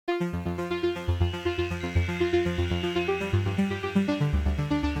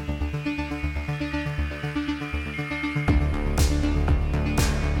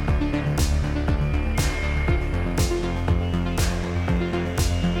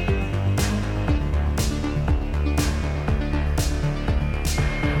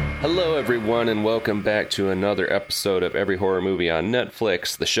Hello, everyone, and welcome back to another episode of Every Horror Movie on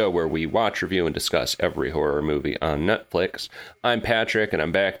Netflix, the show where we watch, review, and discuss every horror movie on Netflix. I'm Patrick, and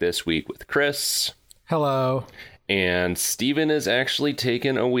I'm back this week with Chris. Hello. And Steven is actually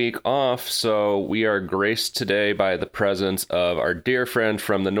taking a week off, so we are graced today by the presence of our dear friend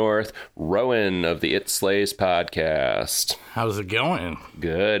from the north, Rowan of the It Slays podcast. How's it going?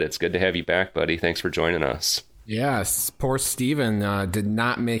 Good. It's good to have you back, buddy. Thanks for joining us. Yes, poor Steven did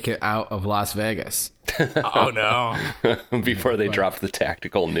not make it out of Las Vegas. Oh, no. Before they dropped the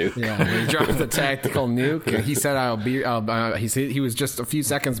tactical nuke. Yeah, they dropped the tactical nuke. He said he was just a few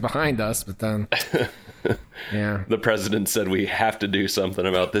seconds behind us, but then... Yeah. The president said we have to do something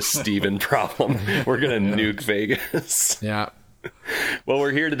about this Steven problem. We're going to nuke Vegas. Yeah. Well,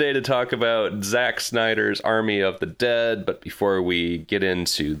 we're here today to talk about Zack Snyder's Army of the Dead. But before we get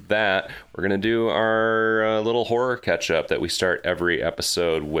into that, we're going to do our little horror catch-up that we start every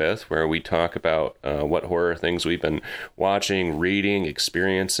episode with, where we talk about what horror things we've been watching, reading,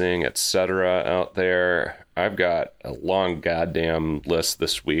 experiencing, etc. out there. I've got a long goddamn list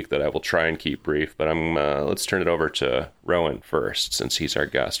this week that I will try and keep brief, but let's turn it over to Rowan first, since he's our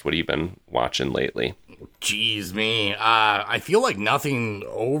guest. What have you been watching lately? Jeez, me. I feel like nothing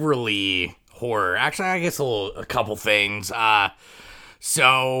overly horror. Actually, I guess a couple things.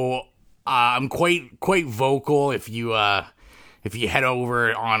 So I'm quite vocal. If you head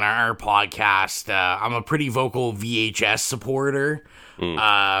over on our podcast, I'm a pretty vocal VHS supporter.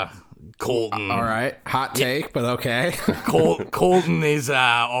 Colton. All right. Hot take, but okay. Colton is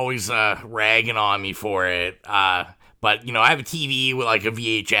always ragging on me for it. But, you know, I have a TV with like a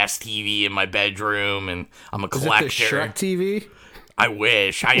VHS TV in my bedroom, and I'm a collector. Is it the Shrek TV? I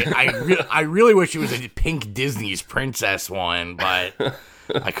wish. I really wish it was a pink Disney's Princess one, but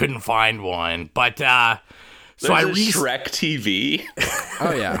I couldn't find one. But, so There's a Shrek TV?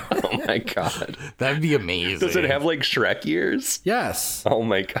 Oh, yeah. Oh, my God. That'd be amazing. Does it have, like, Shrek ears? Yes. Oh,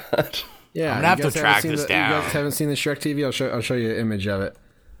 my God. Yeah. I'm going to have to track this down. You guys haven't seen the Shrek TV? I'll show you an image of it.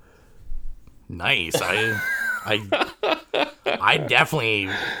 Nice. I'd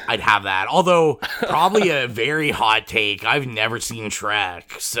have that. Although, probably a very hot take. I've never seen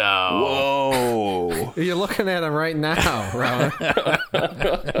Shrek, so... Whoa. You're looking at him right now, Rowan.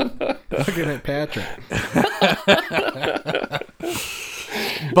 Looking at Patrick.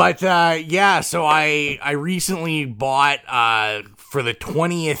 But, yeah, so I recently bought, for the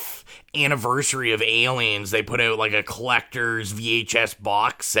 20th anniversary of Aliens, they put out, like, a collector's VHS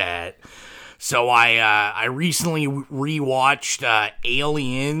box set. So I recently rewatched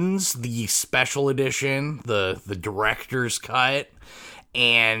Aliens, the special edition, the director's cut,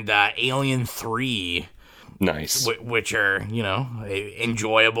 and Alien 3. Nice. Which are, you know,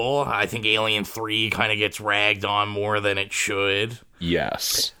 enjoyable. I think Alien 3 kind of gets ragged on more than it should.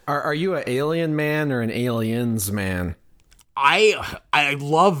 Yes. Are you an Alien man or an Aliens man? I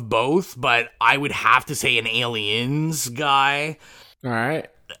love both, but I would have to say an Aliens guy. All right.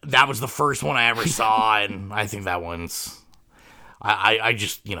 That was the first one I ever saw, and I think that one's... I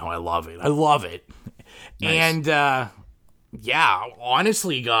just, you know, I love it. I love it. Nice. And, yeah,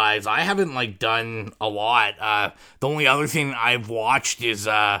 honestly, guys, I haven't, like, done a lot. The only other thing I've watched is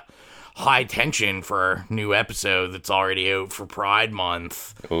High Tension for our new episode that's already out for Pride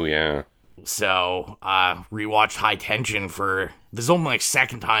Month. Oh, yeah. So, rewatched High Tension for... This is only my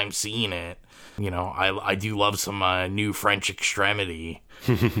second time seeing it. You know, I do love some new French Extremity.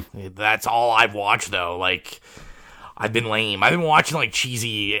 That's all I've watched, though. Like, I've been lame. I've been watching, like,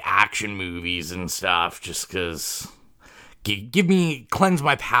 cheesy action movies and stuff just because... Cleanse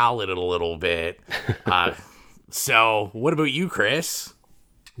my palate a little bit. So, what about you, Chris?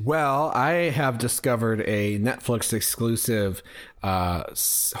 Well, I have discovered a Netflix exclusive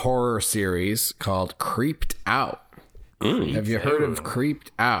horror series called Creeped Out. Have you heard of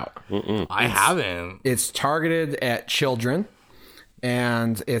Creeped Out? I haven't. It's targeted at children,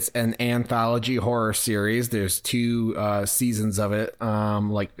 and it's an anthology horror series. There's 2 seasons of it,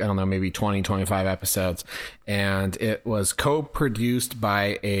 like, I don't know, maybe 20, 25 episodes. And it was co-produced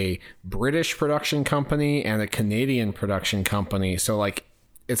by a British production company and a Canadian production company. So, like,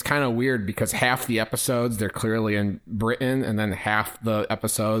 it's kind of weird because half the episodes they're clearly in Britain, and then half the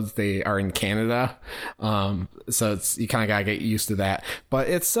episodes they are in Canada. So it's, you kind of gotta get used to that. But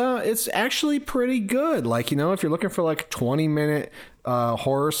it's actually pretty good. Like, you know, if you're looking for like 20-minute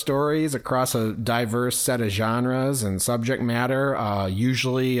horror stories across a diverse set of genres and subject matter,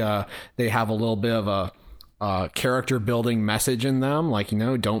 usually they have a little bit of character building message in them, like, you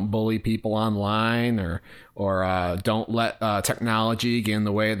know, don't bully people online, or don't let technology get in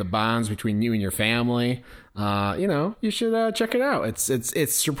the way of the bonds between you and your family. You know, you should check it out.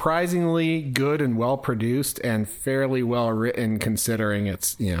 It's surprisingly good and well produced and fairly well written, considering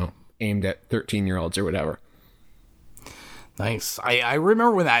it's, you know, aimed at 13-year-olds or whatever. Nice. I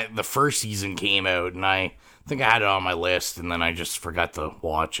remember when the first season came out, and I think I had it on my list, and then I just forgot to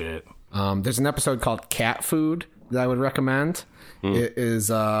watch it. There's an episode called Cat Food that I would recommend. It is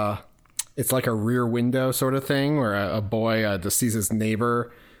it's like a Rear Window sort of thing, where a boy sees his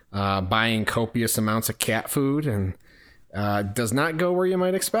neighbor buying copious amounts of cat food, and does not go where you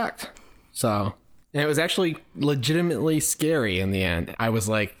might expect. So, and it was actually legitimately scary in the end. I was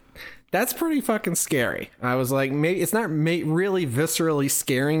like, that's pretty fucking scary. I was like, maybe it's not really viscerally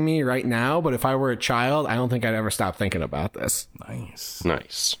scaring me right now, but if I were a child, I don't think I'd ever stop thinking about this.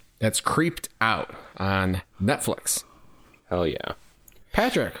 Nice. That's Creeped Out on Netflix. Hell yeah.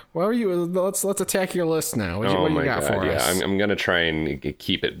 Patrick, what are you? Let's attack your list now. What do you got for us? I'm gonna try and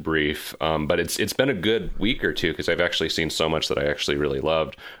keep it brief, but it's been a good week or two because I've actually seen so much that I actually really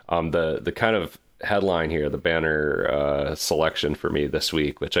loved. The kind of headline here, the banner selection for me this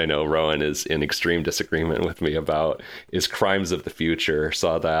week, which I know Rowan is in extreme disagreement with me about, is Crimes of the Future.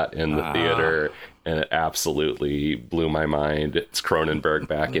 Saw that in the theater, and it absolutely blew my mind. It's Cronenberg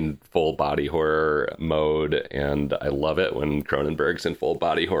back in full body horror mode, and I love it when Cronenberg's in full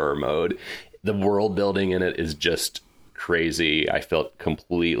body horror mode. The world building in it is just crazy. I felt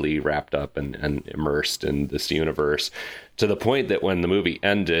completely wrapped up and immersed in this universe, to the point that when the movie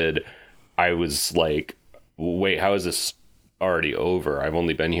ended, I was like, wait, how is this already over? I've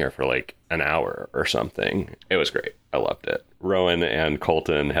only been here for like an hour or something. It was great. I loved it. Rowan and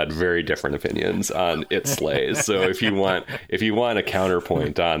Colton had very different opinions on It Slays. So if you want a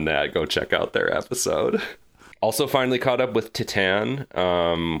counterpoint on that, go check out their episode. Also finally caught up with Titan,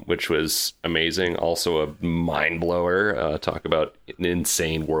 which was amazing. Also a mind blower. Talk about an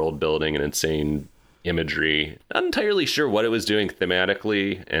insane world building and insane imagery. Not entirely sure what it was doing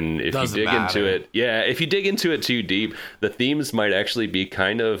thematically, and if you dig into it too deep, the themes might actually be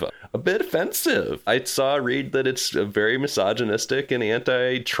kind of a bit offensive. I saw a read that it's a very misogynistic and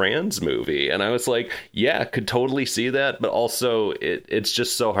anti-trans movie, and I was like, yeah, could totally see that, but also it's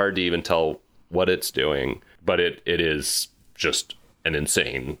just so hard to even tell what it's doing. But it is just an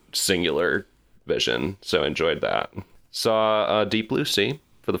insane singular vision, so enjoyed that. Saw Deep Blue Sea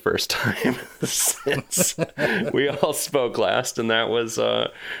for the first time since we all spoke last, and that was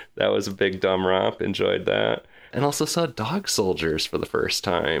a big dumb romp. Enjoyed that. And also saw Dog Soldiers for the first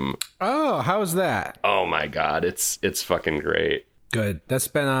time. Oh, how's that? Oh my god, it's fucking great. Good. That's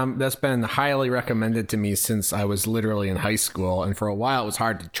been highly recommended to me since I was literally in high school, and for a while it was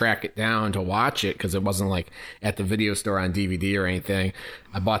hard to track it down to watch it because it wasn't like at the video store on DVD or anything.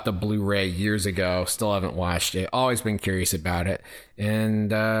 I bought the Blu-ray years ago. Still haven't watched it. Always been curious about it,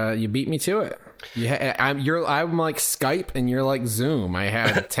 and you beat me to it. Yeah, I'm like Skype and you're like Zoom. I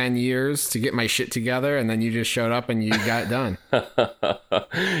had 10 years to get my shit together, and then you just showed up and you got it done.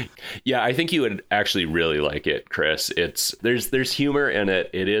 Yeah, I think you would actually really like it, Chris. There's humor in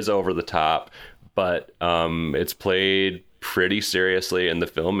it. It is over the top, but it's played pretty seriously, and the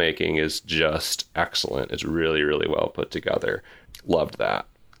filmmaking is just excellent. It's really, really well put together. Loved that.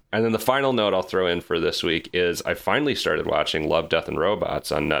 And then the final note I'll throw in for this week is I finally started watching Love, Death, and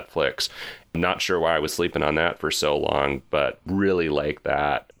Robots on Netflix. I'm not sure why I was sleeping on that for so long, but really like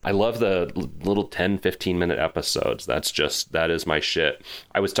that. I love the little 10, 15-minute episodes. That is my shit.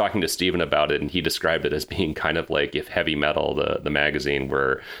 I was talking to Steven about it, and he described it as being kind of like if Heavy Metal, the magazine,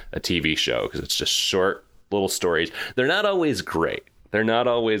 were a TV show, because it's just short little stories. They're not always great.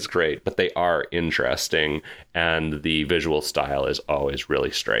 But they are interesting, and the visual style is always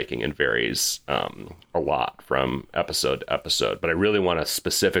really striking and varies a lot from episode to episode. But I really want to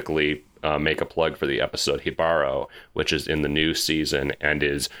specifically make a plug for the episode Hibaro, which is in the new season and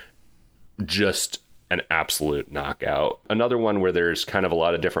is just an absolute knockout. Another one where there's kind of a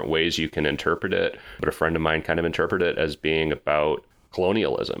lot of different ways you can interpret it, but a friend of mine kind of interpreted it as being about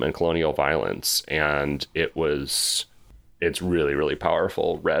colonialism and colonial violence, and it's really, really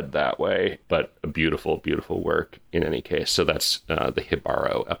powerful read that way, but a beautiful, beautiful work in any case. So that's the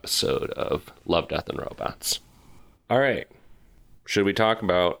Hibaro episode of Love, Death, and Robots. All right. Should we talk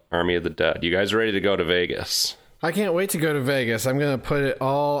about Army of the Dead? You guys ready to go to Vegas? I can't wait to go to Vegas. I'm going to put it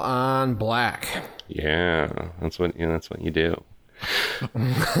all on black. Yeah, that's what you do.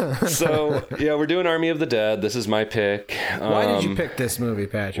 So, yeah, we're doing Army of the Dead. This is my pick. Why did you pick this movie,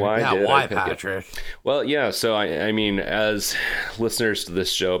 Patrick? Why, Patrick? Well, yeah, so I mean, as listeners to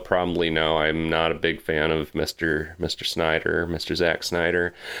this show probably know, I'm not a big fan of Mr. Snyder, Mr. Zack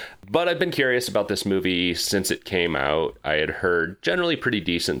Snyder. But I've been curious about this movie since it came out. I had heard generally pretty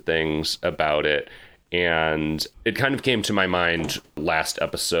decent things about it. And it kind of came to my mind last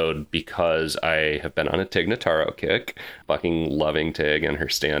episode because I have been on a Tig Notaro kick, fucking loving Tig and her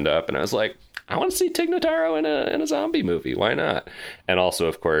stand-up. And I was like, I want to see Tig Notaro in a zombie movie. Why not? And also,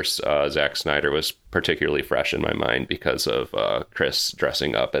 of course, Zack Snyder was particularly fresh in my mind because of Chris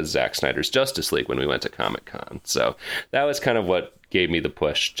dressing up as Zack Snyder's Justice League when we went to Comic-Con. So that was kind of what gave me the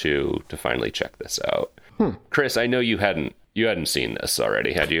push to finally check this out. Chris, I know you hadn't seen this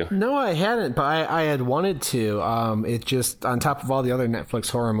already, had you? No, I hadn't, but I had wanted to. It just, on top of all the other Netflix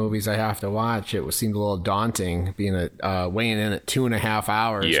horror movies I have to watch, it seemed a little daunting being weighing in at 2.5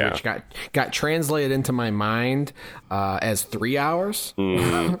 hours, which got translated into my mind as 3 hours.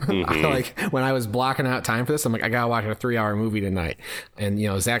 Mm-hmm. Like when I was blocking out time for this, I'm like, I gotta watch a 3-hour movie tonight.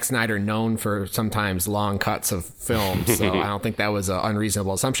 And Zack Snyder known for sometimes long cuts of films, so I don't think that was an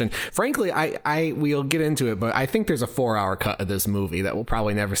unreasonable assumption. Frankly, we'll get into it, but I think there's a 4-hour cut of this movie that will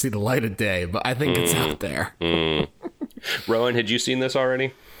probably never see the light of day, but I think it's out there. Rowan, had you seen this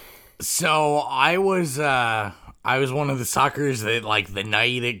already? So I was one of the suckers that, like, the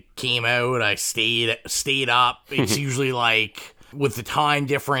night it came out, I stayed up. It's usually like, with the time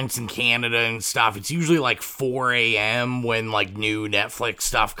difference in Canada and stuff, it's usually like 4 a.m. when, like, new Netflix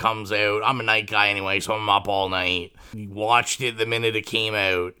stuff comes out. I'm a night guy anyway, so I'm up all night. Watched it the minute it came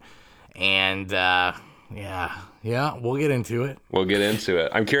out, and yeah, we'll get into it.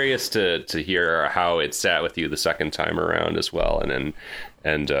 I'm curious to hear how it sat with you the second time around as well, and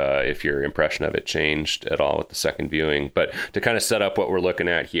if your impression of it changed at all with the second viewing. But to kind of set up what we're looking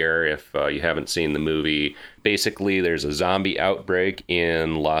at here, if you haven't seen the movie, basically there's a zombie outbreak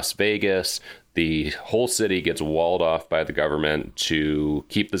in Las Vegas. The whole city gets walled off by the government to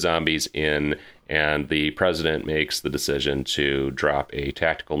keep the zombies in, and the president makes the decision to drop a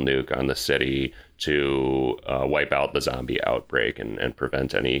tactical nuke on the city to wipe out the zombie outbreak and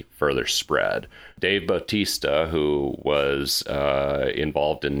prevent any further spread. Dave Bautista, who was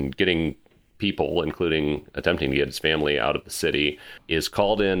involved in getting people, including attempting to get his family out of the city, is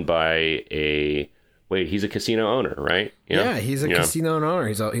called in by he's a casino owner, right? Yeah, he's a casino owner.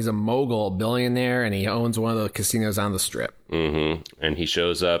 He's a mogul, billionaire, and he owns one of the casinos on the Strip. Mm-hmm. And he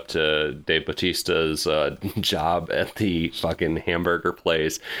shows up to Dave Bautista's job at the fucking hamburger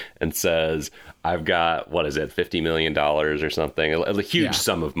place and says, I've got, $50 million or something, a huge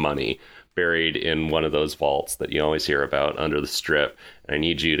sum of money buried in one of those vaults that you always hear about under the Strip. And I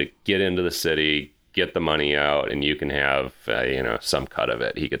need you to get into the city, get the money out, and you can have some cut of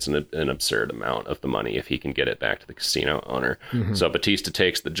it. He gets an absurd amount of the money if he can get it back to the casino owner. Mm-hmm. So Bautista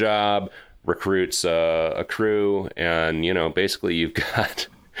takes the job, recruits a crew, and basically you've got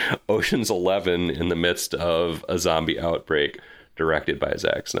Ocean's 11 in the midst of a zombie outbreak directed by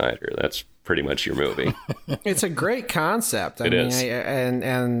Zack Snyder. That's pretty much your movie. It's a great concept. It is.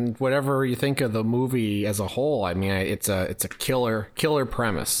 And whatever you think of the movie as a whole, it's a killer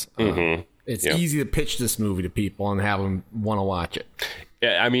premise. Mm-hmm. It's easy to pitch this movie to people and have them want to watch it.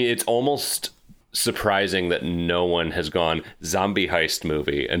 Yeah, it's almost surprising that no one has gone zombie heist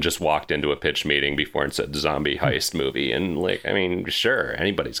movie and just walked into a pitch meeting before and said zombie heist movie. And sure,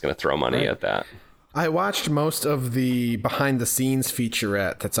 anybody's going to throw money at that. I watched most of the behind-the-scenes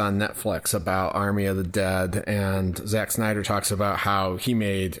featurette that's on Netflix about Army of the Dead, and Zack Snyder talks about how he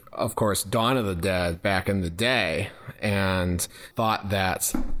made, of course, Dawn of the Dead back in the day, and thought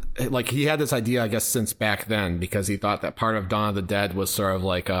that, he had this idea, I guess, since back then, because he thought that part of Dawn of the Dead was sort of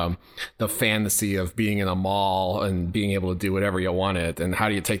like the fantasy of being in a mall and being able to do whatever you wanted, and how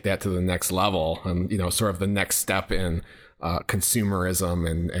do you take that to the next level, and, sort of the next step in consumerism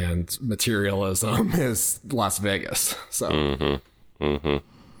and materialism is Las Vegas. So,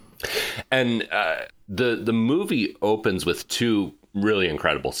 and the movie opens with two really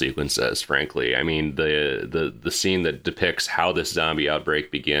incredible sequences. Frankly, the scene that depicts how this zombie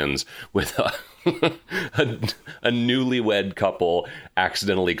outbreak begins with a newlywed couple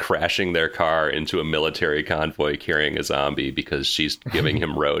accidentally crashing their car into a military convoy carrying a zombie because she's giving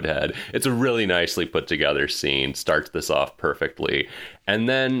him roadhead. It's a really nicely put together scene. Starts this off perfectly. And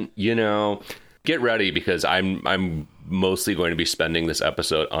then, get ready, because I'm mostly going to be spending this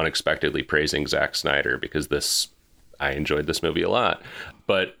episode unexpectedly praising Zack Snyder, because I enjoyed this movie a lot.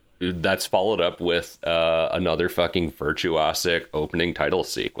 But that's followed up with another fucking virtuosic opening title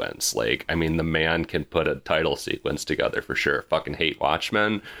sequence. Like, I mean, the man can put a title sequence together for sure. Fucking hate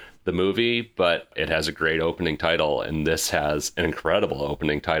Watchmen, the movie, but it has a great opening title, and this has an incredible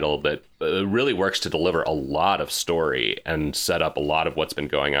opening title that really works to deliver a lot of story and set up a lot of what's been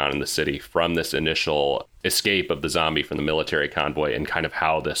going on in the city from this initial escape of the zombie from the military convoy and kind of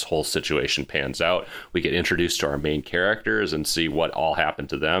how this whole situation pans out. We get introduced to our main characters and see what all happened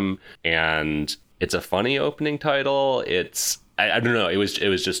to them, and it's a funny opening title. It's I don't know, it was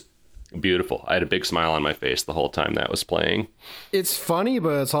just beautiful. I had a big smile on my face the whole time that was playing. It's funny,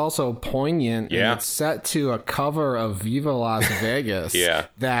 but it's also poignant. Yeah. And it's set to a cover of Viva Las Vegas. Yeah.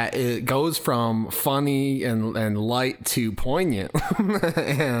 That it goes from funny and light to poignant.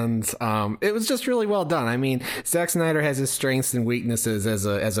 And it was just really well done. I mean, Zack Snyder has his strengths and weaknesses as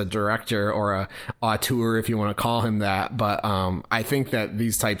a director, or a auteur, if you want to call him that. But I think that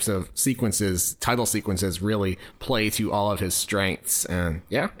these types of title sequences, really play to all of his strengths. And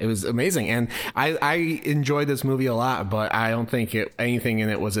yeah, it was amazing. And I enjoyed this movie a lot, but I don't think anything in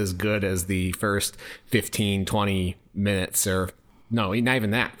it was as good as the first 15, 20 minutes, or no, not even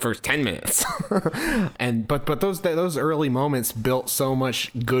that, first 10 minutes. But those early moments built so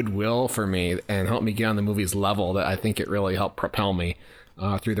much goodwill for me and helped me get on the movie's level that I think it really helped propel me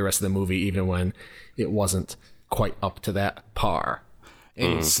through the rest of the movie, even when it wasn't quite up to that par.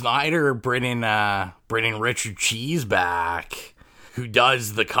 And Snyder bringing Richard Cheese back, who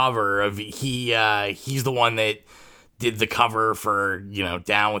does the cover of he's the one that did the cover for,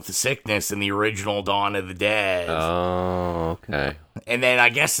 Down with the Sickness and the original Dawn of the Dead. Oh, okay. And then I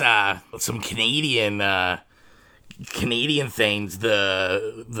guess some Canadian things.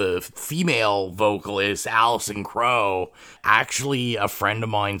 The female vocalist, Alison Crow, actually a friend of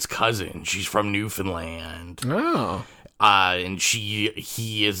mine's cousin. She's from Newfoundland. Oh. And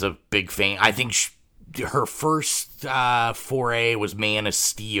he is a big fan. I think her first foray was Man of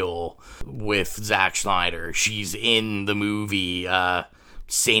Steel with Zack Snyder. She's in the movie,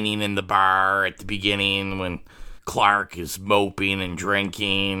 singing in the bar at the beginning when Clark is moping and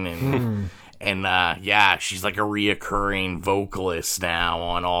drinking, and she's like a reoccurring vocalist now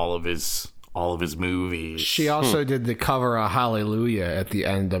on all of his movies. She also did the cover of Hallelujah at the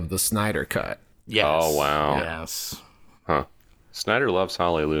end of the Snyder Cut. Yes. Oh, wow. Yes. Huh. Snyder loves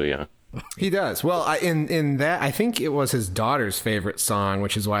Hallelujah. He does. Well, in that, I think it was his daughter's favorite song,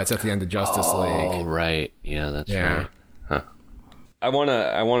 which is why it's at the end of Justice League. Oh, right. Yeah, that's Yeah. right. Huh. I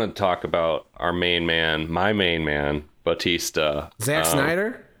wanna talk about my main man, Bautista. Zack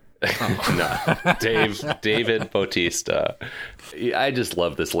Snyder? No, David Bautista. I just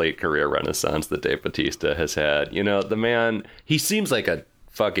love this late career renaissance that Dave Bautista has had. The man, he seems like a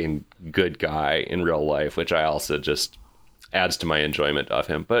fucking good guy in real life, which I also just adds to my enjoyment of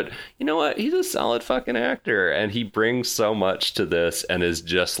him. But you know what? He's a solid fucking actor, and he brings so much to this and is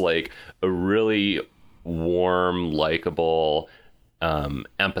just like a really warm, likable,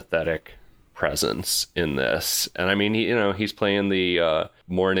 empathetic presence in this. And I mean, he's playing the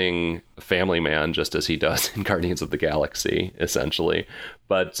mourning family man just as he does in Guardians of the Galaxy, essentially.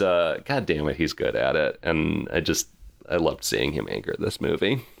 But god damn it, he's good at it. And I loved seeing him anchor this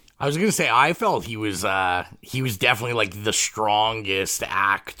movie. I was gonna say, I felt he was definitely like the strongest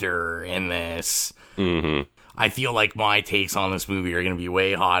actor in this. Mm-hmm. I feel like my takes on this movie are gonna be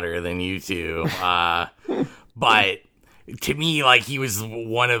way hotter than you two. But to me, like, he was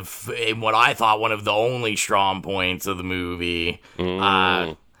one of the only strong points of the movie.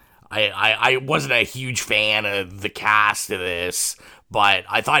 I wasn't a huge fan of the cast of this, but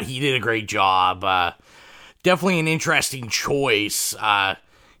I thought he did a great job. Definitely an interesting choice.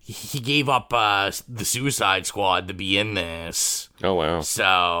 He gave up the Suicide Squad to be in this. Oh, wow.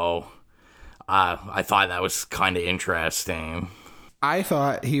 So I thought that was kind of interesting. I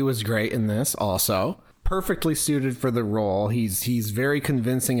thought he was great in this also. Perfectly suited for the role. He's very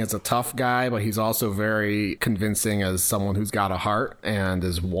convincing as a tough guy, but he's also very convincing as someone who's got a heart and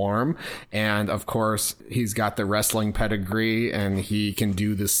is warm. And of course, he's got the wrestling pedigree, and he can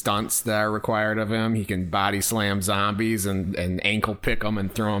do the stunts that are required of him. He can body slam zombies and ankle pick them and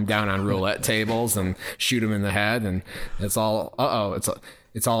throw them down on roulette tables and shoot them in the head. And it's all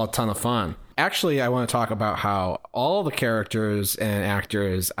it's all a ton of fun. Actually, I want to talk about how all the characters and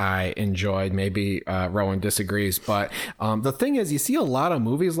actors I enjoyed. Maybe Rowan disagrees, but the thing is, you see a lot of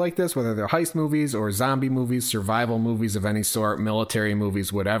movies like this, whether they're heist movies or zombie movies, survival movies of any sort, military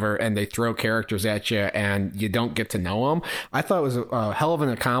movies, whatever, and they throw characters at you and you don't get to know them. I thought it was a hell of an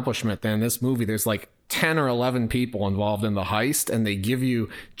accomplishment that in this movie there's like 10 or 11 people involved in the heist, and they give you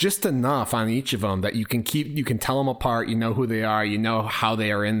just enough on each of them that you can tell them apart. You know who they are, you know how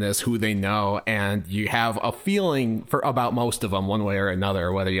they are in this, who they know, and you have a feeling about most of them one way or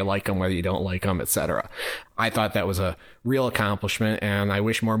another, whether you like them, whether you don't like them, etc. I thought that was a real accomplishment, and I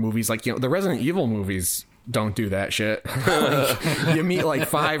wish more movies like, the Resident Evil movies don't do that shit. Like, you meet like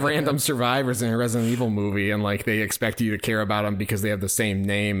 5 random survivors in a Resident Evil movie, and like they expect you to care about them because they have the same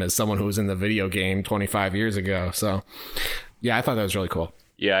name as someone who was in the video game 25 years ago. So yeah, I thought that was really cool.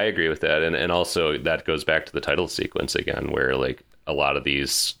 Yeah, I agree with that. And also that goes back to the title sequence again, where like a lot of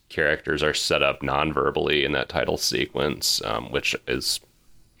these characters are set up non-verbally in that title sequence, which is,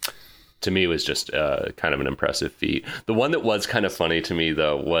 to me, was just kind of an impressive feat. The one that was kind of funny to me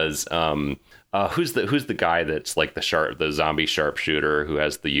though was who's the guy that's like the zombie sharpshooter who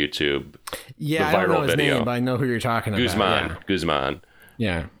has the YouTube the viral I don't know his video. Name, but I know who you're talking about. Guzman.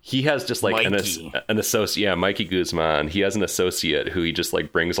 Yeah. He has just like an associate. Yeah, Mikey Guzman. He has an associate who he just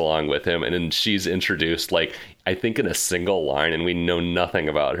like brings along with him, and then she's introduced like I think in a single line, and we know nothing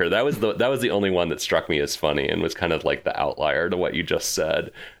about her. That was the only one that struck me as funny and was kind of like the outlier to what you just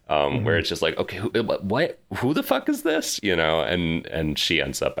said. Where it's just like, okay, who the fuck is this? And she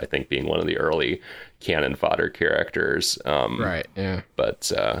ends up, I think, being one of the early cannon fodder characters. Right. Yeah.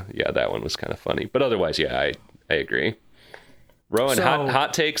 But yeah, that one was kind of funny. But otherwise, yeah, I agree. Rowan,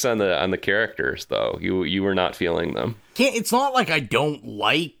 hot takes on the characters though. You were not feeling them. It's not like I don't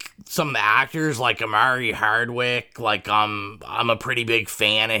like some of the actors, like Amari Hardwick. Like I'm a pretty big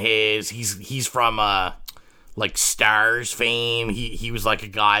fan of his. He's from like Stars fame. He was like a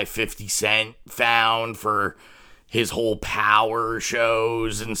guy 50 Cent found for his whole Power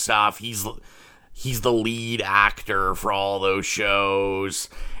shows and stuff. He's the lead actor for all those shows.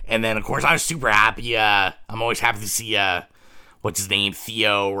 And then of course I was super happy. I'm always happy to see what's his name,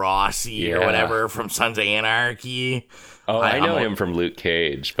 Theo Rossi or whatever from Sons of Anarchy. Oh, I know him from Luke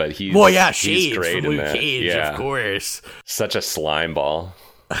Cage, but he's Shades great from in Luke that. Cage, yeah. Of course. Such a slime ball.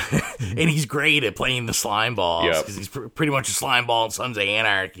 And he's great at playing the slime balls because he's pretty much a slime ball in Sons of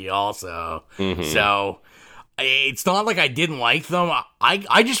Anarchy also. Mm-hmm. So it's not like I didn't like them.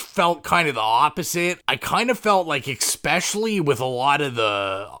 I just felt kind of the opposite. I kind of felt like, especially with a lot of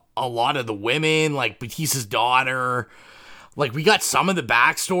the women, like Batista's daughter, like we got some of the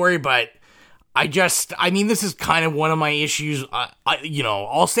backstory, but I mean, this is kind of one of my issues.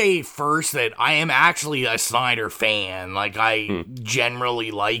 I'll say first that I am actually a Snyder fan. Like, I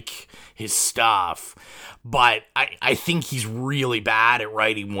generally like his stuff, but I think he's really bad at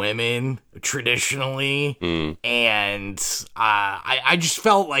writing women traditionally. And I just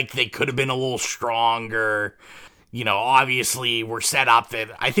felt like they could have been a little stronger. Obviously we're set up that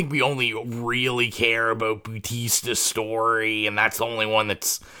I think we only really care about Bautista's story, and that's the only one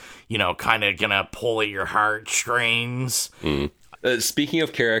that's, kind of gonna pull at your heartstrings. Speaking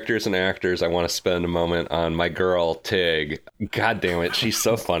of characters and actors, I want to spend a moment on my girl Tig. God damn it, she's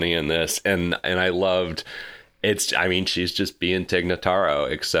so funny in this, and I loved. She's just being Tig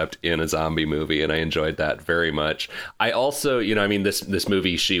Notaro, except in a zombie movie, and I enjoyed that very much. I also, this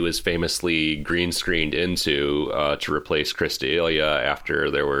movie she was famously green screened into to replace Chris D'Elia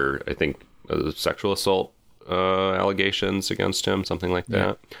after there were, I think, sexual assault allegations against him, something like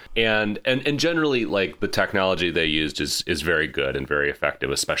that. Yeah. And generally, like, the technology they used is very good and very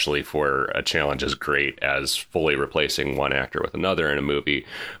effective, especially for a challenge as great as fully replacing one actor with another in a movie.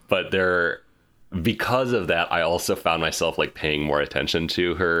 But because of that, I also found myself like paying more attention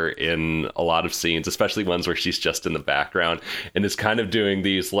to her in a lot of scenes, especially ones where she's just in the background and is kind of doing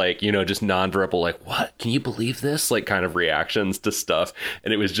these like, just nonverbal, like, what? Can you believe this? Like kind of reactions to stuff.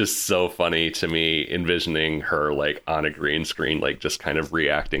 And it was just so funny to me envisioning her like on a green screen, like just kind of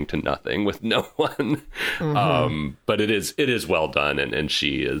reacting to nothing with no one. Mm-hmm. But it is well done. And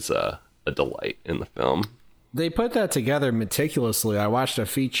she is a delight in the film. They put that together meticulously. I watched a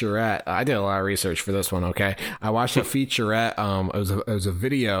featurette. I did a lot of research for this one, okay? I watched a featurette. It was a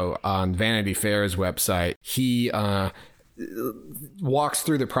video on Vanity Fair's website. He walks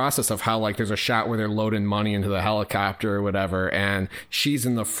through the process of how, like, there's a shot where they're loading money into the helicopter or whatever, and she's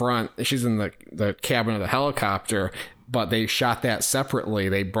in the front. She's in the cabin of the helicopter, but they shot that separately.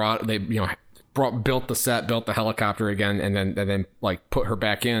 Built the set, built the helicopter again, and then like put her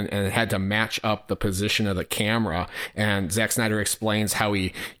back in, and it had to match up the position of the camera. And Zack Snyder explains how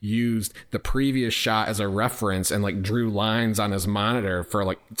he used the previous shot as a reference and like drew lines on his monitor for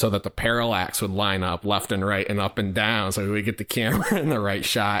like so that the parallax would line up left and right and up and down, so he would get the camera in the right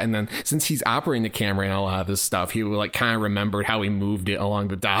shot. And then since he's operating the camera and a lot of this stuff, he would like kind of remembered how he moved it along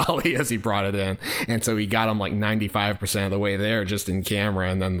the dolly as he brought it in, and so he got him like 95% of the way there just in camera,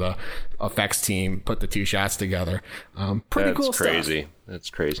 and then the effects team put the two shots together. Pretty cool stuff. That's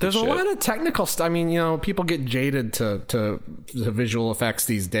crazy. There's a lot of technical stuff. I mean, people get jaded to visual effects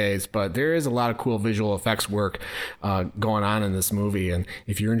these days, but there is a lot of cool visual effects work going on in this movie. And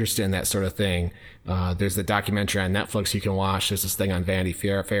if you're interested in that sort of thing, there's the documentary on Netflix you can watch. There's this thing on Vanity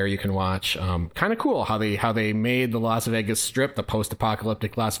Fair you can watch. Kind of cool how they made the Las Vegas Strip, the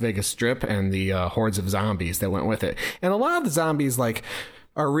post-apocalyptic Las Vegas Strip, and the hordes of zombies that went with it. And a lot of the zombies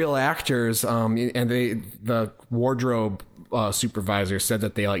are real actors, and the wardrobe supervisor said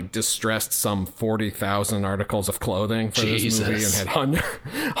that they distressed some 40,000 articles of clothing for this movie and had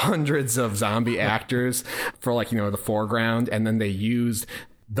hundreds of zombie actors for the foreground, and then they used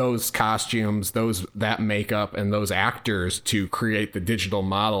those costumes, that makeup, and those actors to create the digital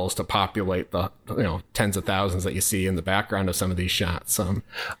models to populate the tens of thousands that you see in the background of some of these shots.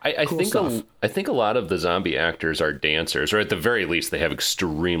 I think a lot of the zombie actors are dancers, or at the very least they have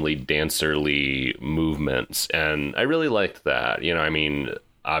extremely dancerly movements, and I really liked that. I mean,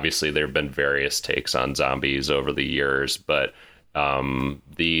 obviously there have been various takes on zombies over the years, but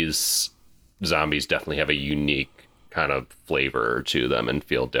these zombies definitely have a unique kind of flavor to them and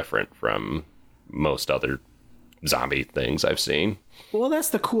feel different from most other zombie things I've seen. Well, that's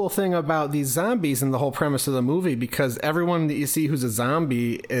the cool thing about these zombies and the whole premise of the movie, because everyone that you see who's a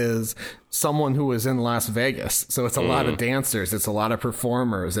zombie is someone who was in Las Vegas. So it's a lot of dancers, it's a lot of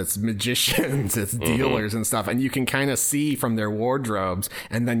performers, it's magicians, it's dealers and stuff. And you can kind of see from their wardrobes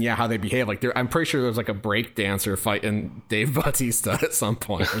and then, how they behave. I'm pretty sure there's a break dancer fighting Dave Bautista at some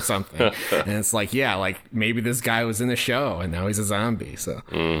point or something. And it's maybe this guy was in the show and now he's a zombie. So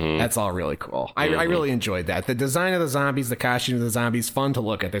that's all really cool. I really enjoyed that. The design of the zombies, the costume of the zombies, fun to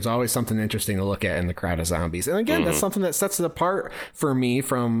look at. There's always something interesting to look at in the crowd of zombies. And again, that's something that sets it apart for me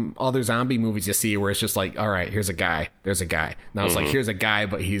from other zombie movies you see where it's just all right, here's a guy, there's a guy. Now it's here's a guy,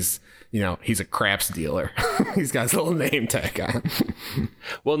 but he's he's a craps dealer. He's got his little name tag on.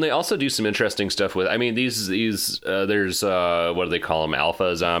 Well, and they also do some interesting stuff with, these there's what do they call them,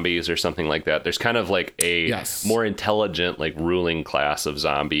 alpha zombies or something like that. There's kind of a more intelligent ruling class of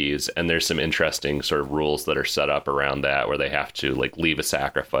zombies, and there's some interesting sort of rules that are set up around that where they have to leave a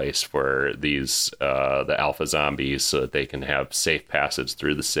sacrifice for these the alpha zombies so that they can have safe passage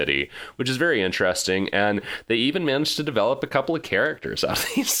through the city, which is very interesting. And they even managed to develop a couple of characters out of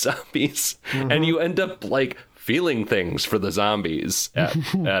these zombies. And you end up feeling things for the zombies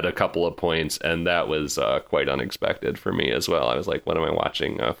at a couple of points, and that was quite unexpected for me as well. I was like, what am I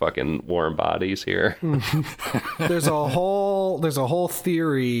watching? Fucking warm bodies here. There's a whole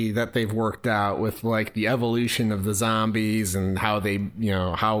theory that they've worked out with the evolution of the zombies and how they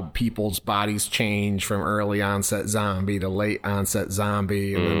how people's bodies change from early onset zombie to late onset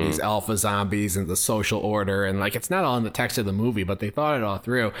zombie, and then these alpha zombies and the social order, and it's not all in the text of the movie, but they thought it all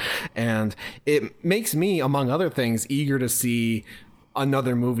through, and it makes me, among other things, eager to see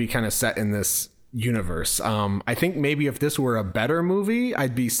another movie kind of set in this universe. I think maybe if this were a better movie,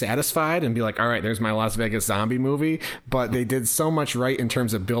 I'd be satisfied and be all right, there's my Las Vegas zombie movie. But they did so much right in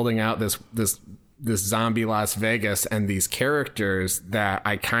terms of building out this zombie Las Vegas and these characters that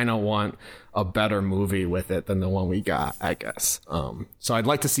I kind of want a better movie with it than the one we got, I guess. So I'd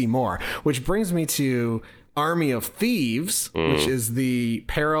like to see more, which brings me to Army of Thieves, which is the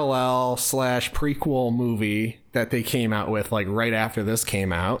parallel / prequel movie that they came out with right after this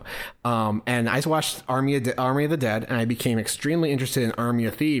came out. And I watched Army of the Dead, and I became extremely interested in Army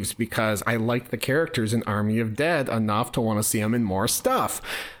of Thieves because I liked the characters in Army of Dead enough to want to see them in more stuff.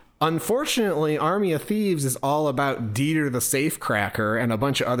 Unfortunately, Army of Thieves is all about Dieter the Safecracker and a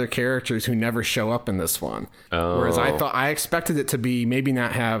bunch of other characters who never show up in this one. Whereas I expected it to be maybe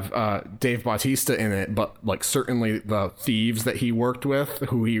not have Dave Bautista in it, but certainly the thieves that he worked with,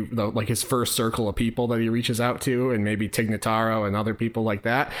 who his first circle of people that he reaches out to, and maybe Tig Notaro and other people like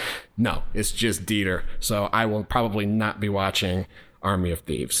that. No, it's just Dieter. So I will probably not be watching Army of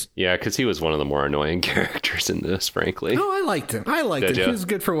Thieves. Yeah, because he was one of the more annoying characters in this, frankly. No, I liked him. He was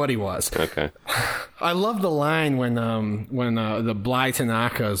good for what he was. Okay. I love the line when the Bly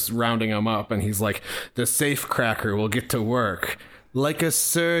Tanaka's rounding him up, and he's like, the safecracker will get to work like a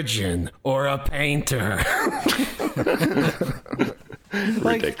surgeon or a painter.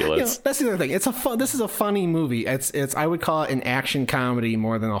 Ridiculous. That's the other thing. This is a funny movie. It's I would call it an action comedy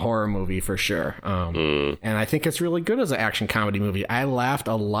more than a horror movie for sure. And I think it's really good as an action comedy movie. I laughed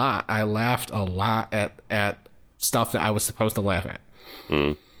a lot. At stuff that I was supposed to laugh at.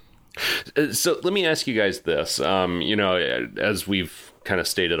 So let me ask you guys this. As we've kind of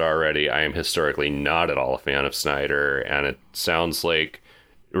stated already, I am historically not at all a fan of Snyder, and it sounds like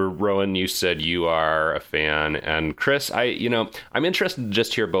Rowan, you said you are a fan, and Chris, I'm interested to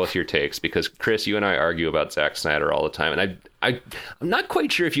just hear both your takes, because Chris, you and I argue about Zack Snyder all the time, and I'm not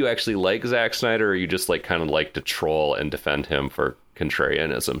quite sure if you actually like Zack Snyder or you just like kind of like to troll and defend him for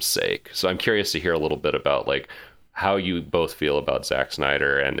contrarianism's sake. So I'm curious to hear a little bit about like how you both feel about Zack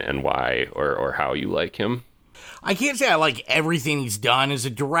Snyder and why or how you like him. I can't say I like everything he's done as a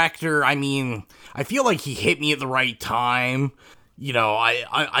director. I mean, I feel like he hit me at the right time. You know,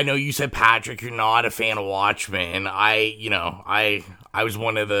 I know you said, Patrick, you're not a fan of Watchmen. I was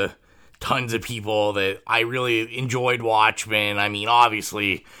one of the tons of people that I really enjoyed Watchmen. I mean,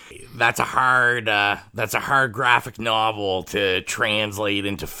 obviously, that's a hard graphic novel to translate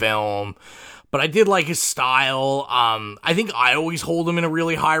into film. But I did like his style. I think I always hold him in a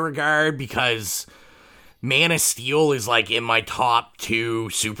really high regard because Man of Steel is like in my top 2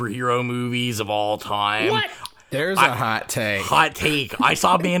 superhero movies of all time. What? There's a hot take. Hot take. I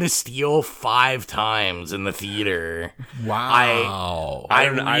saw Man of Steel 5 times in the theater. Wow. I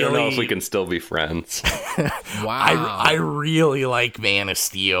don't know if we can still be friends. Wow. I really like Man of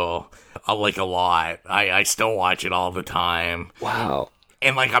Steel. I like a lot. I still watch it all the time. Wow.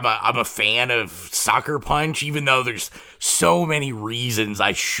 And like I'm a fan of Sucker Punch, even though there's so many reasons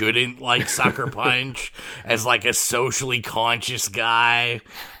I shouldn't like Sucker Punch as like a socially conscious guy,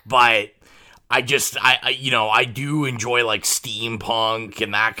 but I do enjoy like steampunk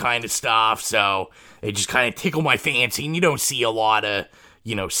and that kind of stuff, so it just kind of tickled my fancy. And you don't see a lot of,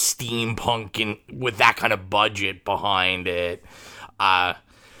 steampunk with that kind of budget behind it.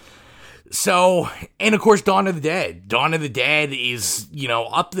 So, and of course, Dawn of the Dead. Dawn of the Dead is,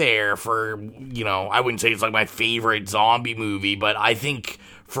 up there for, I wouldn't say it's like my favorite zombie movie, but I think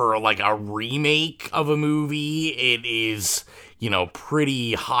for like a remake of a movie, it is,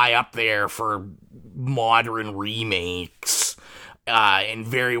 pretty high up there for modern remakes, and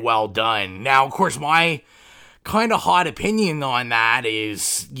very well done. Now, of course, my kind of hot opinion on that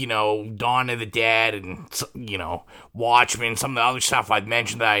is, Dawn of the Dead and, Watchmen, some of the other stuff I've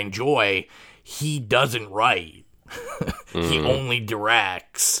mentioned that I enjoy, he doesn't write. He only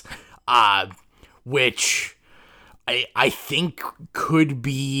directs, which I think could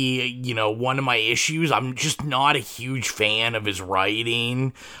be, one of my issues. I'm just not a huge fan of his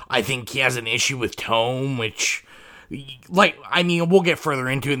writing. I think he has an issue with tone, which, we'll get further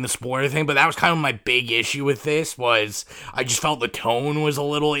into it in the spoiler thing, but that was kind of my big issue with this, was I just felt the tone was a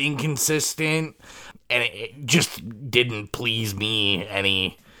little inconsistent, and it just didn't please me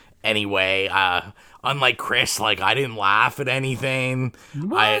anyway. Unlike Chris, I didn't laugh at anything.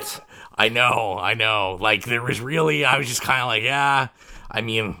 What? I know. There was really, I was just kind of like, yeah,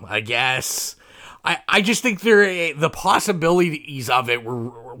 I guess. I just think the possibilities of it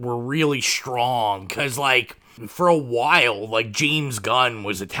were really strong, because, for a while, James Gunn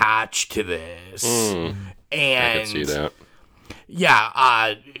was attached to this. And I could see that.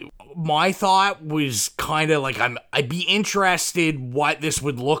 Yeah, my thought was kind of I'd be interested what this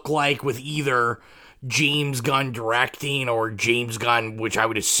would look like with either James Gunn directing or James Gunn, which I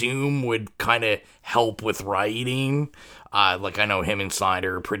would assume would kind of help with writing. I know him and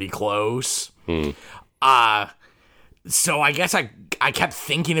Snyder are pretty close. So I guess I kept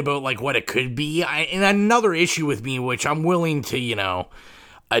thinking about what it could be. And another issue with me, which I'm willing to,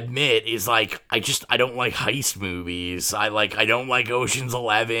 admit, is I don't like heist movies. I don't like Ocean's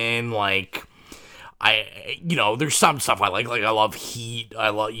 11. There's some stuff I like I love Heat. I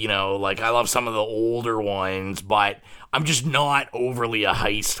love some of the older ones, but I'm just not overly a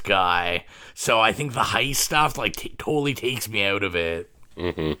heist guy. So I think the heist stuff totally takes me out of it.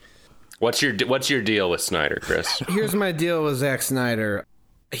 Mm-hmm. What's your deal with Snyder, Chris? Here's my deal with Zack Snyder.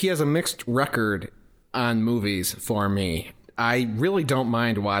 He has a mixed record on movies for me. I really don't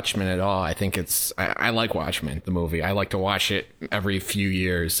mind Watchmen at all. I think I like Watchmen, the movie. I like to watch it every few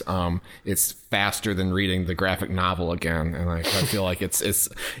years. It's faster than reading the graphic novel again, and I feel like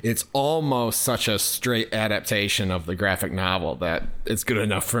it's almost such a straight adaptation of the graphic novel that it's good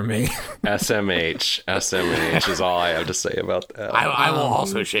enough for me. SMH is all I have to say about that. I will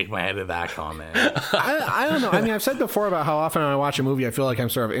also shake my head at that comment. I don't know. I've said before about how often when I watch a movie, I feel like I'm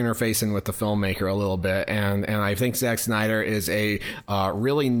sort of interfacing with the filmmaker a little bit, and I think Zack Snyder is a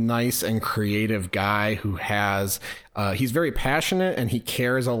really nice and creative guy who has he's very passionate, and he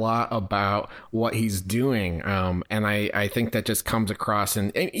cares a lot about what he's doing, and I think that just comes across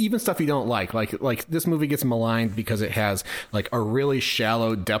and even stuff you don't like this movie gets maligned because it has a really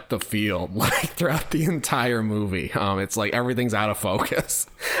shallow depth of field throughout the entire movie. It's everything's out of focus.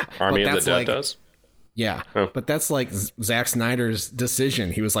 Army of the Dead does. Yeah, but that's like Zack Snyder's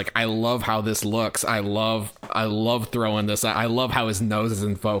decision. He was like, I love how this looks. I love throwing this. I love how his nose is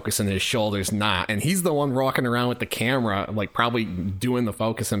in focus and his shoulders not. And he's the one walking around with the camera, like probably doing the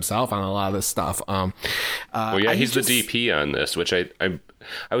focus himself on a lot of this stuff. Well, yeah, he's the DP on this, which I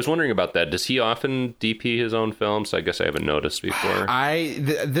was wondering about that. Does he often DP his own films? I guess I haven't noticed before.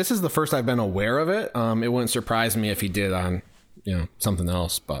 This is the first I've been aware of it. It wouldn't surprise me if he did on, something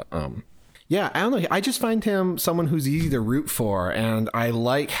else, but yeah, I don't know. I just find him someone who's easy to root for, and I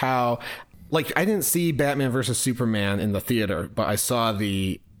like how, like, I didn't see Batman versus Superman in the theater, but I saw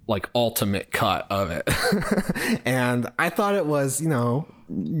the like ultimate cut of it, and I thought it was,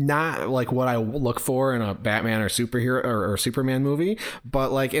 not like what I look for in a Batman or superhero or Superman movie,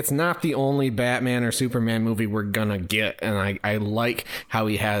 but like it's not the only Batman or Superman movie we're gonna get, and I like how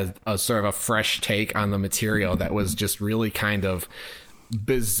he had a sort of a fresh take on the material that was just really kind of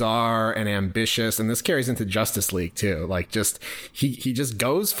bizarre and ambitious, and this carries into Justice League too. Like, just he just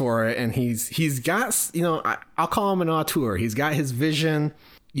goes for it, and he's got, I'll call him an auteur. He's got his vision.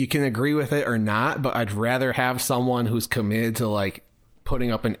 You can agree with it or not, but I'd rather have someone who's committed to like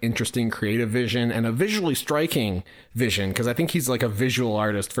putting up an interesting creative vision and a visually striking vision, because I think he's like a visual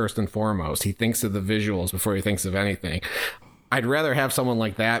artist first and foremost. He thinks of the visuals before he thinks of anything. I'd rather have someone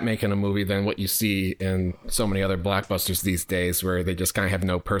like that making a movie than what you see in so many other blockbusters these days where they just kind of have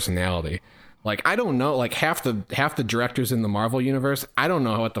no personality. Like, I don't know, like half the directors in the Marvel universe, I don't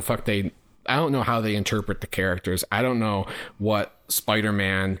know what the fuck I don't know how they interpret the characters. I don't know what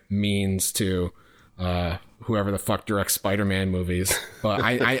Spider-Man means to whoever the fuck directs Spider-Man movies. But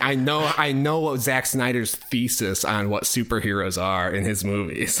I know what Zack Snyder's thesis on what superheroes are in his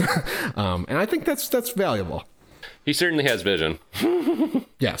movies. And I think that's valuable. He certainly has vision.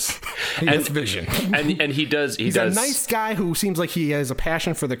 Yes, he has vision, and he's a nice guy who seems like he has a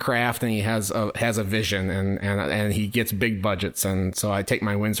passion for the craft, and he has a vision, and he gets big budgets, and so I take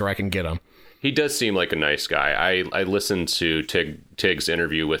my wins where I can get them. He does seem like a nice guy. I listened to Tig's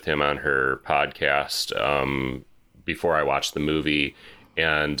interview with him on her podcast before I watched the movie,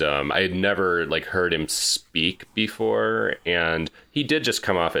 and I had never like heard him speak before, and he did just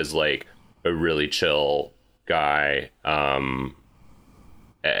come off as like a really chill guy.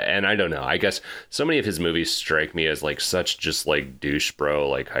 And I don't know, I guess so many of his movies strike me as like such just like douche bro,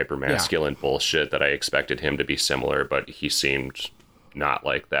 like hyper masculine bullshit that I expected him to be similar, but he seemed not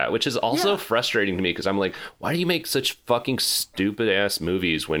like that, which is also frustrating to me, because I'm like, why do you make such fucking stupid ass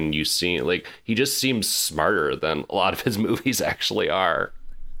movies when you see like he just seems smarter than a lot of his movies actually are.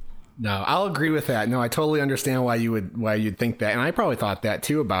 No, I'll agree with that. No, I totally understand why you'd think that, and I probably thought that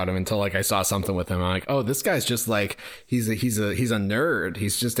too about him until like I saw something with him. I'm like, oh, this guy's just like he's a nerd.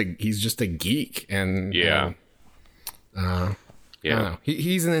 He's just a geek, and yeah. I don't know.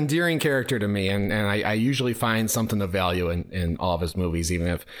 He's an endearing character to me, and I usually find something of value in all of his movies, even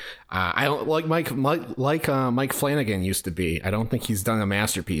if I don't like Mike Flanagan used to be. I don't think he's done a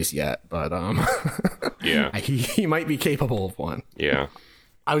masterpiece yet, but yeah, he might be capable of one. Yeah.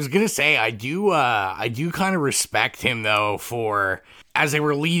 I was gonna say I do kind of respect him though, for as they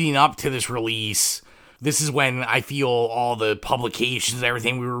were leading up to this release. This is when I feel all the publications and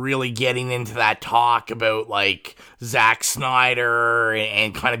everything, we were really getting into that talk about like Zack Snyder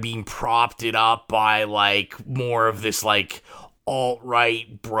and kind of being propped it up by like more of this like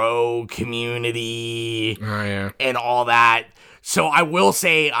alt-right bro community and all that. So I will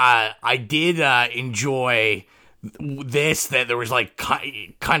say I did enjoy this, that there was like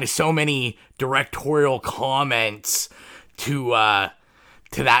kind of so many directorial comments to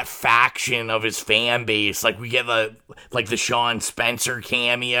that faction of his fan base. Like we get the Sean Spencer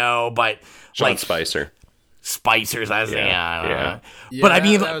cameo, but Sean Spicer. Spicers, as yeah, but I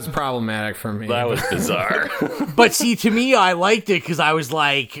mean, that was problematic for me. That was bizarre. But see, to me, I liked it because I was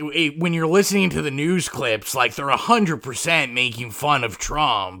like, when you're listening to the news clips, like they're 100% making fun of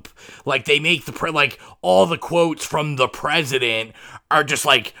Trump. Like they make like all the quotes from the president are just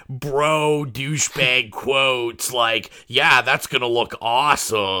like bro douchebag quotes. Like, yeah, that's gonna look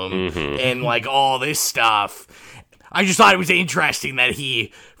awesome, and like all this stuff. I just thought it was interesting that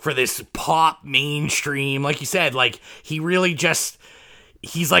he, for this pop mainstream, like you said, like he really just,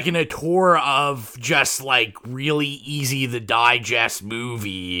 he's like in a tour of just like really easy to digest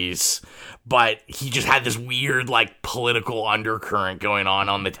movies, but he just had this weird like political undercurrent going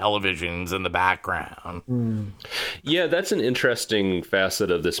on the televisions in the background. Yeah, that's an interesting facet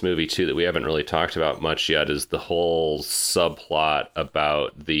of this movie too that we haven't really talked about much yet, is the whole subplot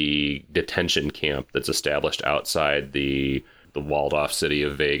about the detention camp that's established outside the walled off city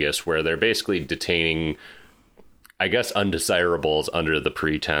of Vegas, where they're basically detaining I guess, undesirables under the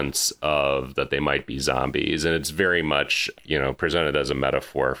pretense of that they might be zombies. And it's very much, presented as a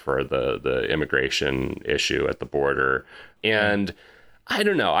metaphor for the immigration issue at the border. And I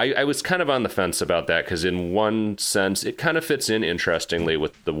don't know. I was kind of on the fence about that because in one sense, it kind of fits in interestingly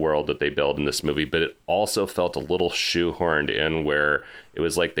with the world that they build in this movie, but it also felt a little shoehorned in where it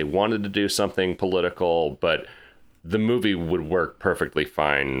was like they wanted to do something political, but the movie would work perfectly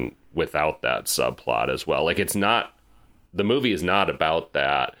fine without that subplot as well. Like the movie is not about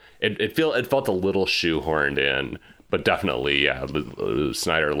that. It felt a little shoehorned in, but definitely, yeah,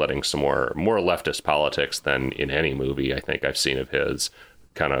 Snyder letting some more leftist politics than in any movie I think I've seen of his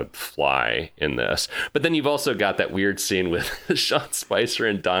kind of fly in this. But then you've also got that weird scene with Sean Spicer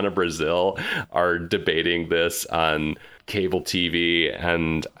and Donna Brazile are debating this on cable TV,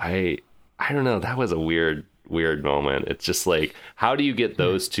 and I don't know, that was a weird moment. It's just like, how do you get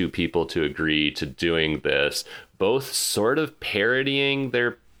those two people to agree to doing this, both sort of parodying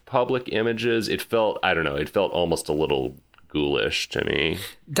their public images? It felt almost a little ghoulish to me.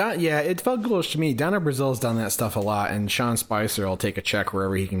 It felt ghoulish to me. Donna Brazile's done that stuff a lot, and Sean Spicer will take a check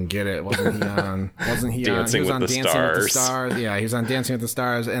wherever he can get it. Wasn't he Dancing with the Stars? Yeah, he was on Dancing with the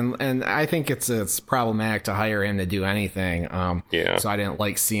Stars, and I think it's problematic to hire him to do anything. So I didn't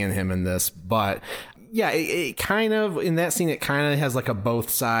like seeing him in this, but yeah, it kind of, in that scene, it kind of has like a both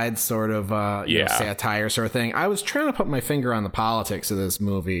sides sort of satire sort of thing. I was trying to put my finger on the politics of this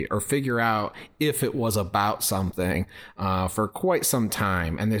movie or figure out if it was about something for quite some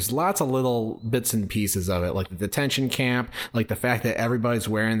time. And there's lots of little bits and pieces of it, like the detention camp, like the fact that everybody's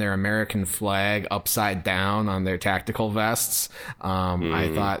wearing their American flag upside down on their tactical vests. I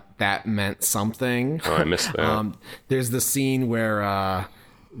thought that meant something. Oh, I missed that. There's the scene where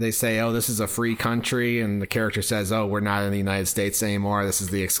they say, oh, this is a free country. And the character says, oh, we're not in the United States anymore. This is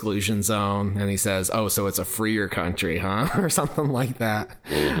the exclusion zone. And he says, oh, so it's a freer country, huh? Or something like that.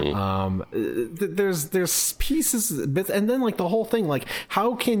 Mm-hmm. There's pieces, bits, and then like the whole thing, like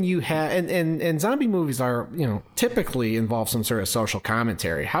how can you have, and zombie movies are, typically involve some sort of social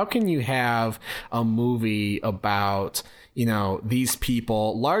commentary. How can you have a movie about, these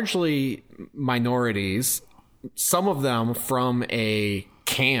people, largely minorities, some of them from a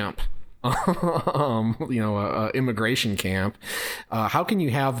camp, immigration camp, how can you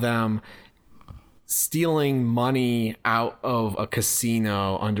have them stealing money out of a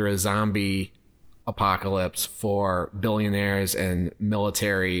casino under a zombie apocalypse for billionaires and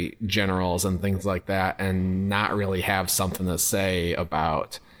military generals and things like that, and not really have something to say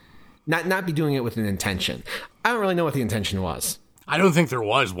about, not be doing it with an intention? I don't really know what the intention was. I don't think there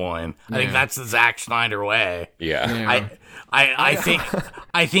was one. I think that's the Zack Snyder way. Yeah.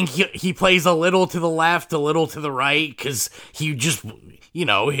 I think he plays a little to the left, a little to the right, because he just,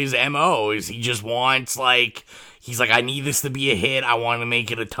 his MO is he just wants, he's like, I need this to be a hit. I want to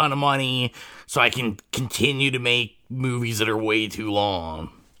make it a ton of money so I can continue to make movies that are way too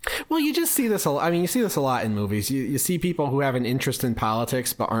long. Well, you just see this a lot. I mean, you see this a lot in movies. You see people who have an interest in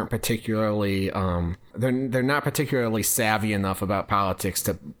politics but aren't particularly they're not particularly savvy enough about politics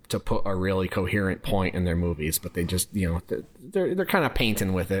to put a really coherent point in their movies, but they just, they're kind of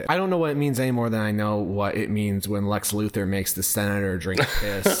painting with it. I don't know what it means any more than I know what it means when Lex Luthor makes the senator drink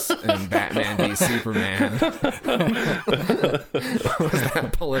piss and Batman v Superman. Was that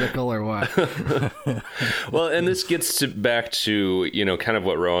political or what? Well, and this gets back to, kind of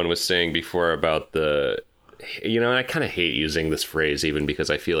what Rowan was saying before about the, and I kind of hate using this phrase even because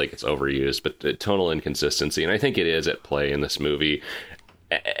I feel like it's overused, but the tonal inconsistency, and I think it is at play in this movie.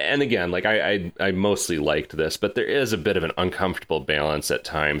 And again, I mostly liked this, but there is a bit of an uncomfortable balance at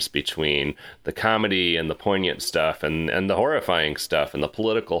times between the comedy and the poignant stuff and the horrifying stuff and the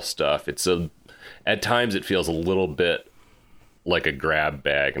political stuff. At times it feels a little bit like a grab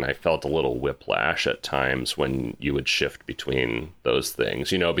bag, and I felt a little whiplash at times when you would shift between those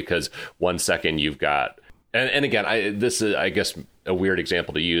things, because one second you've got, and again, this is, I guess, a weird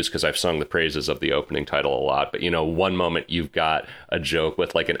example to use because I've sung the praises of the opening title a lot, but one moment you've got a joke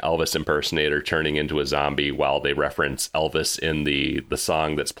with like an Elvis impersonator turning into a zombie while they reference Elvis in the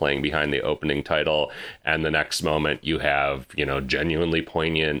song that's playing behind the opening title, and the next moment you have genuinely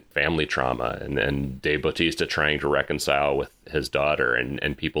poignant family trauma and Dave Bautista trying to reconcile with his daughter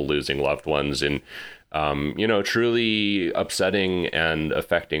and people losing loved ones in truly upsetting and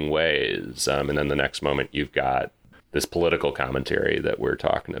affecting ways, and then the next moment you've got this political commentary that we're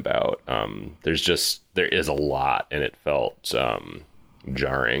talking about. There is a lot, and it felt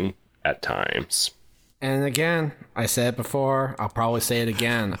jarring at times. And again, I said it before, I'll probably say it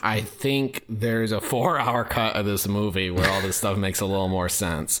again. I think there's a 4-hour cut of this movie where all this stuff makes a little more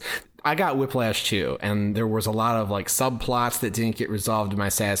sense. I got Whiplash too, and there was a lot of like subplots that didn't get resolved to my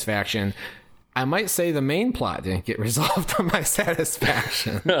satisfaction. I might say the main plot didn't get resolved to my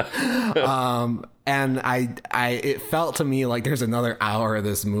satisfaction. And it felt to me like there's another hour of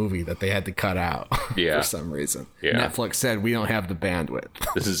this movie that they had to cut out for some reason. Yeah. Netflix said, we don't have the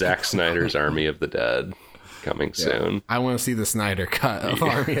bandwidth. This is Zack Snyder's Army of the Dead coming soon. I want to see the Snyder cut of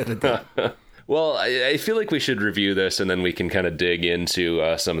Army of the Dead. Well, I feel like we should review this, and then we can kind of dig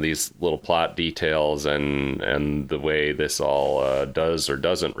into some of these little plot details and the way this all does or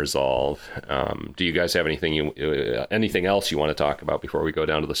doesn't resolve. Do you guys have anything else you want to talk about before we go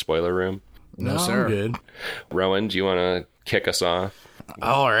down to the spoiler room? No, sir. I'm good. Rowan, do you want to kick us off?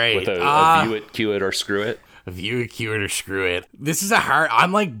 All right. With a view it, cue it, or screw it? View it, cue it, or screw it. This is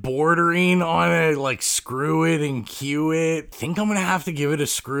I'm like bordering on a like screw it and cue it. Think I'm gonna have to give it a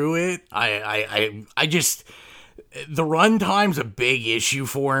screw it. I just, the runtime's a big issue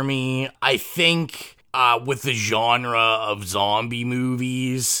for me. I think with the genre of zombie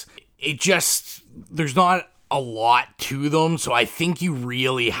movies, there's not a lot to them, so I think you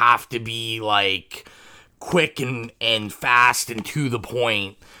really have to be like quick and fast and to the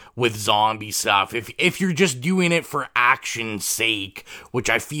point with zombie stuff. If you're just doing it for action's sake, which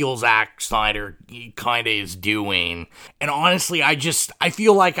I feel Zack Snyder kind of is doing. And honestly, I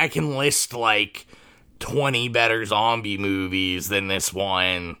feel like I can list like 20 better zombie movies than this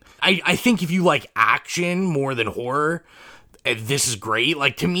one. I think if you like action more than horror, this is great.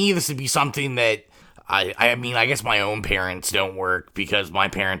 Like, to me, this would be something that I mean, I guess my own parents don't work because my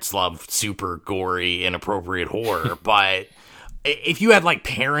parents love super gory, inappropriate horror, but if you had like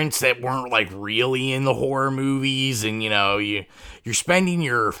parents that weren't like really in the horror movies, and you're spending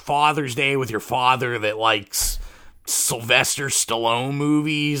your Father's Day with your father that likes Sylvester Stallone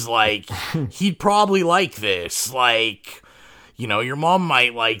movies, like he'd probably like this. Like, your mom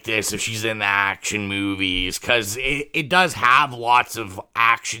might like this if she's in the action movies, because it does have lots of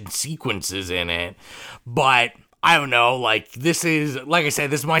action sequences in it. But I don't know, like, this is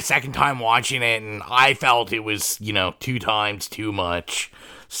my second time watching it, and I felt it was, 2 times too much.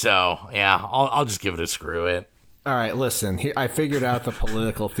 So, yeah, I'll just give it a screw it. All right, listen, I figured out the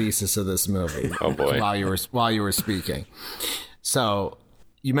political thesis of this movie. Oh, boy. While you were speaking. So,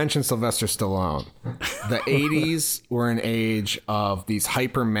 you mentioned Sylvester Stallone. The 80s were an age of these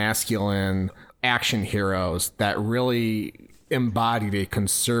hyper-masculine action heroes that really embodied a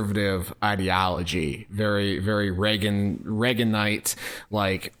conservative ideology, very, very Reaganite,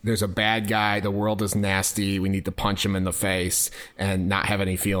 like there's a bad guy, the world is nasty, we need to punch him in the face and not have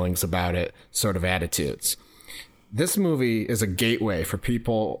any feelings about it sort of attitudes. This movie is a gateway for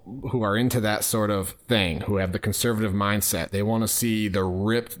people who are into that sort of thing, who have the conservative mindset. They want to see the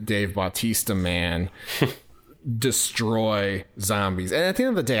ripped Dave Bautista man destroy zombies. And at the end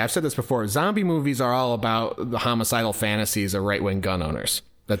of the day, I've said this before, zombie movies are all about the homicidal fantasies of right-wing gun owners.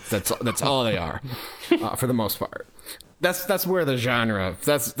 That's all they are, for the most part. That's where the genre.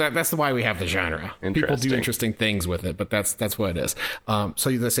 That's why we have the genre. People do interesting things with it, but that's what it is. So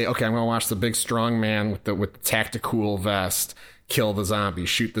they say, okay, I'm going to watch the big strong man with the tactical vest kill the zombies,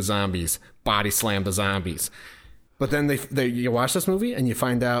 shoot the zombies, body slam the zombies. But then you watch this movie and you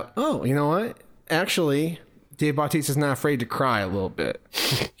find out, oh, you know what? Actually, Dave Bautista's not afraid to cry a little bit.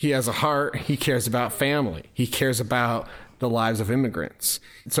 He has a heart. He cares about family. He cares about the lives of immigrants.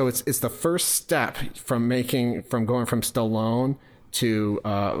 So it's the first step from going from Stallone to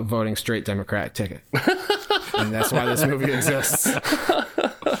voting straight Democratic ticket. And that's why this movie exists.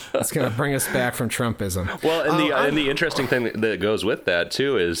 It's going to bring us back from Trumpism. Well, and the interesting thing that goes with that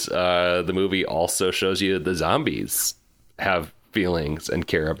too is the movie also shows you the zombies have feelings and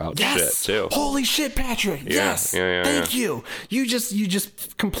care about shit too. Holy shit, Patrick! Yes, thank you. You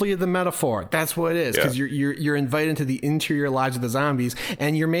just completed the metaphor. That's what it is, because you're invited into the interior lives of the zombies,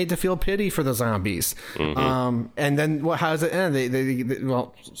 and you're made to feel pity for the zombies. Mm-hmm. And then how does it end?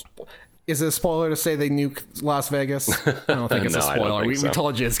 Well, is it a spoiler to say they nuke Las Vegas? I don't think it's a spoiler. We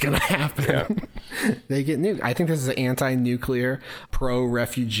told you it's going to happen. Yeah. They get nuked. I think this is an anti-nuclear,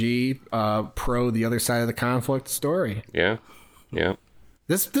 pro-refugee, pro the other side of the conflict story. Yeah. Yeah.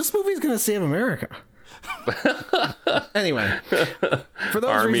 This movie's going to save America. Anyway, for those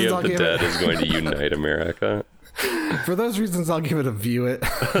Army reasons, of the Dead is going to unite America. For those reasons, I'll give it a view it.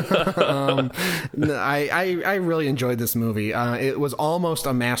 I really enjoyed this movie. It was almost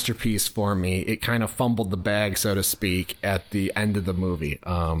a masterpiece for me. It kind of fumbled the bag, so to speak, at the end of the movie.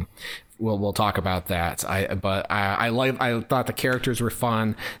 We'll talk about that. I thought the characters were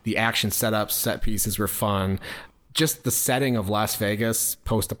fun. The action setups, set pieces were fun. Just the setting of Las Vegas,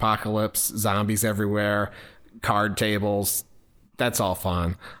 post-apocalypse, zombies everywhere, card tables. that's all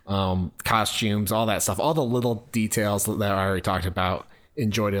fun. Costumes, all that stuff, all the little details that I already talked about.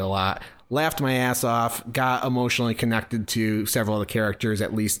 Enjoyed it a lot. Laughed my ass off. Got emotionally connected to several of the characters,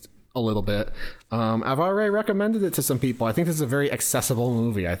 at least a little bit. I've already recommended it to some people. I think this is a very accessible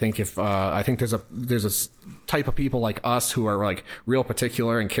movie. I think I think there's a type of people like us who are like real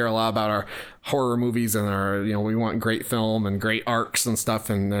particular and care a lot about our horror movies and our, we want great film and great arcs and stuff,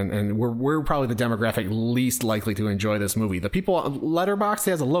 and we're probably the demographic least likely to enjoy this movie. The people on Letterboxd,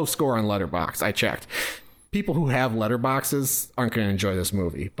 has a low score on Letterboxd. I checked. People who have letterboxes aren't going to enjoy this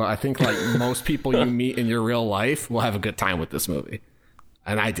movie, but I think like most people you meet in your real life will have a good time with this movie.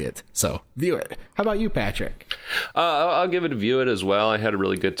 And I did. So view it. How about you, Patrick? I'll give it a view it as well. I had a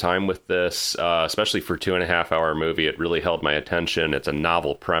really good time with this, especially for 2.5 hour movie. It really held my attention. It's a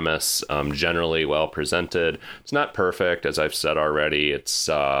novel premise, generally well presented. It's not perfect, as I've said already. It's,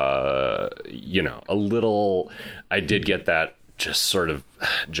 a little, I did get that just sort of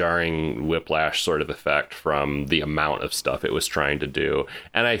jarring whiplash sort of effect from the amount of stuff it was trying to do.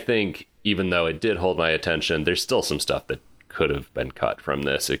 And I think even though it did hold my attention, there's still some stuff that could have been cut from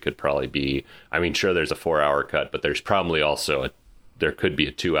this. It could probably be, sure there's a 4-hour cut, but there's probably also there could be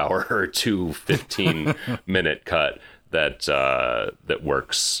a 2-hour or 15-minute cut that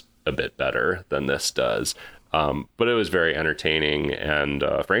works a bit better than this does. But it was very entertaining, and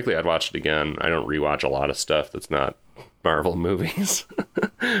frankly, I'd watch it again. I don't rewatch a lot of stuff that's not Marvel movies,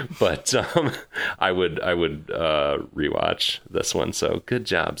 but I would rewatch this one. So good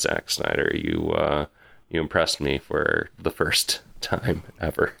job, Zack Snyder. You impressed me for the first time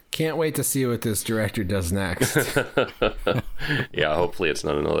ever. Can't wait to see what this director does next. Yeah, hopefully it's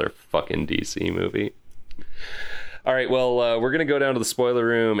not another fucking DC movie. All right, well, we're going to go down to the spoiler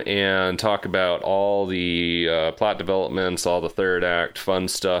room and talk about all the plot developments, all the third act fun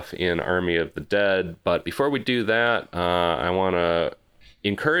stuff in Army of the Dead. But before we do that, I want to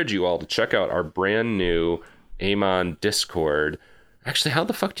encourage you all to check out our brand new Amon Discord. Actually, how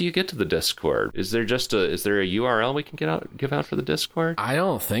the fuck do you get to the Discord? Is there a URL we can give out for the Discord? I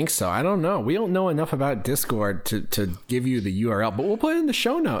don't think so. I don't know. We don't know enough about Discord to give you the URL, but we'll put it in the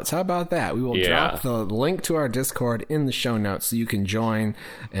show notes. How about that? We will drop the link to our Discord in the show notes so you can join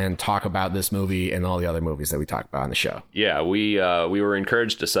and talk about this movie and all the other movies that we talk about on the show. Yeah, we were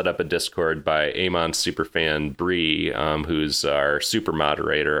encouraged to set up a Discord by Amon's superfan Bree, who's our super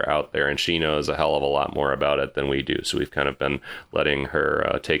moderator out there, and she knows a hell of a lot more about it than we do. So we've kind of been letting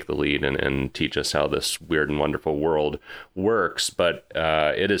her take the lead and teach us how this weird and wonderful world works. But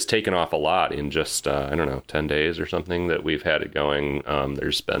it has taken off a lot in just 10 days or something that we've had it going.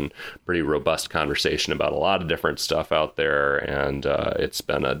 There's been pretty robust conversation about a lot of different stuff out there, and it's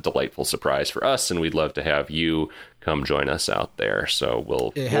been a delightful surprise for us, and we'd love to have you come join us out there. So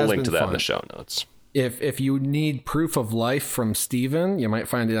we'll link to that in the show notes. If you need proof of life from Steven, you might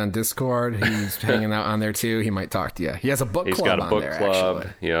find it on Discord. He's hanging out on there too. He might talk to you. He has a book club. He's got a book club.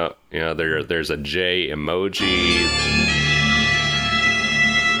 Actually. Yeah. There's a J emoji.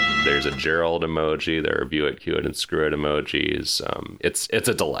 There's a Gerald emoji. There are View It, Cue It, and Screw It emojis. It's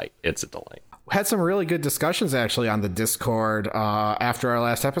a delight. It's a delight. Had some really good discussions actually on the Discord after our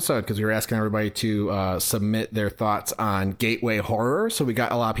last episode, because we were asking everybody to submit their thoughts on gateway horror. So we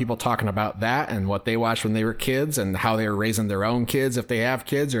got a lot of people talking about that and what they watched when they were kids and how they were raising their own kids, if they have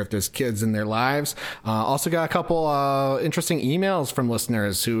kids or if there's kids in their lives. Also got a couple interesting emails from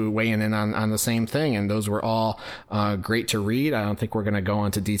listeners who weighing in on the same thing, and those were all great to read. I don't think we're going to go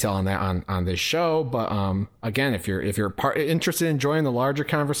into detail on that on this show, but again, if you're interested in joining the larger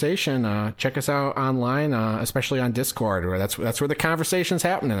conversation, check us out online, especially on Discord, where that's where the conversation's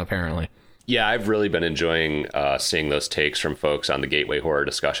happening apparently. Yeah, I've really been enjoying seeing those takes from folks on the Gateway Horror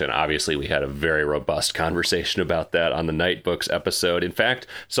discussion. Obviously, we had a very robust conversation about that on the Night Books episode. In fact,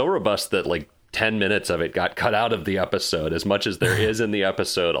 so robust that 10 minutes of it got cut out of the episode. As much as there is in the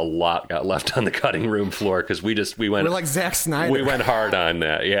episode, a lot got left on the cutting room floor because we're like Zack Snyder. We went hard on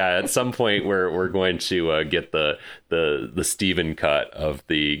that. Yeah, at some point we're going to get the Steven cut of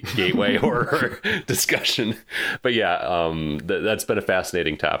the Gateway Horror discussion. But yeah, that's been a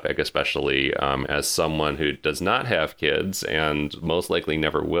fascinating topic, especially as someone who does not have kids and most likely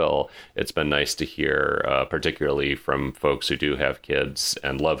never will. It's been nice to hear, particularly from folks who do have kids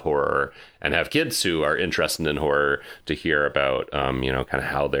and love horror and have kids who are interested in horror, to hear about, kind of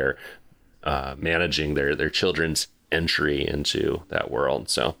how they're managing their children's entry into that world.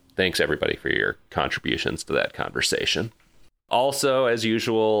 So thanks everybody for your contributions to that conversation. Also, as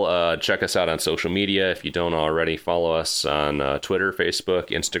usual, check us out on social media. If you don't already, follow us on Twitter, Facebook,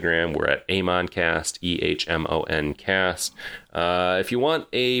 Instagram. We're at Ehmoncast, EHMONcast. If you want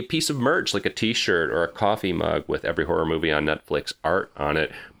a piece of merch, like a t-shirt or a coffee mug with Every Horror Movie on Netflix art on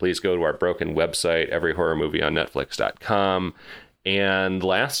it, please go to our broken website, everyhorrormovieonnetflix.com. And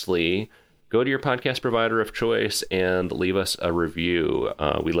lastly, go to your podcast provider of choice and leave us a review.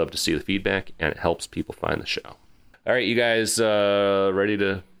 We love to see the feedback, and it helps people find the show. All right, you guys ready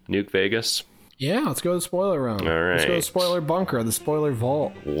to nuke Vegas? Yeah, let's go to the spoiler room. All right. Let's go to the spoiler bunker, the spoiler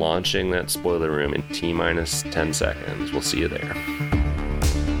vault. Launching that spoiler room in T-minus 10 seconds. We'll see you there.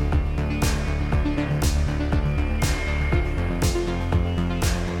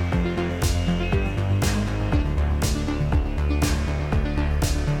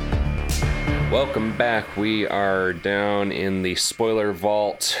 Welcome back. We are down in the spoiler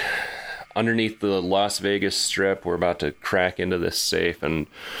vault underneath the Las Vegas Strip. We're about to crack into this safe and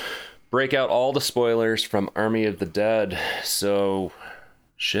break out all the spoilers from Army of the Dead. So,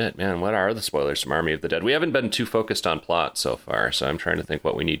 shit, man, what are the spoilers from Army of the Dead? We haven't been too focused on plot so far, so I'm trying to think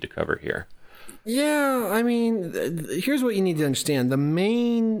what we need to cover here. Yeah, I mean, here's what you need to understand.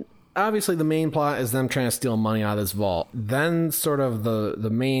 Obviously, the main plot is them trying to steal money out of this vault. Then sort of the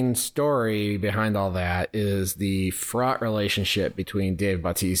main story behind all that is the fraught relationship between Dave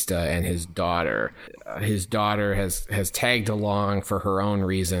Bautista and his daughter. His daughter has tagged along for her own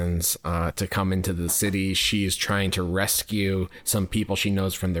reasons to come into the city. She's trying to rescue some people she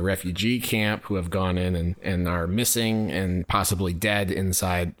knows from the refugee camp who have gone in and are missing and possibly dead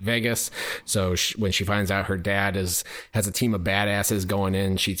inside Vegas. So when she finds out her dad has a team of badasses going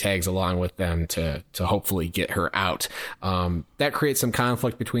in, she tags along with them to hopefully get her out. That creates some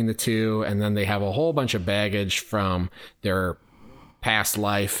conflict between the two, and then they have a whole bunch of baggage from their past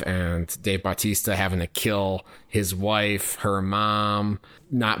life and Dave Bautista having to kill his wife, her mom,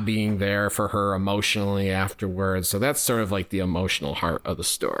 not being there for her emotionally afterwards. So that's sort of like the emotional heart of the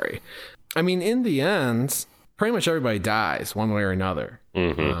story. I mean, in the end, pretty much everybody dies one way or another.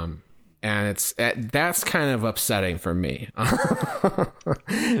 Mm-hmm. And that's kind of upsetting for me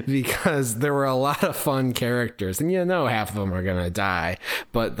because there were a lot of fun characters, and half of them are going to die.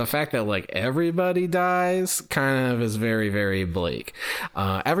 But the fact that like everybody dies kind of is very, very bleak.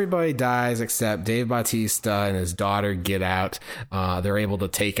 Everybody dies except Dave Bautista and his daughter get out. They're able to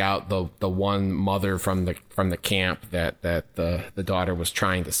take out the one mother from the camp that the daughter was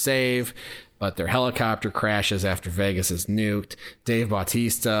trying to save. But their helicopter crashes after Vegas is nuked. Dave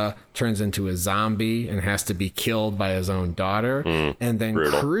Bautista turns into a zombie and has to be killed by his own daughter. And then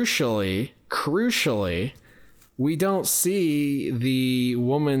brutal. Crucially, we don't see the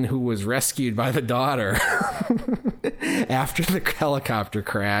woman who was rescued by the daughter after the helicopter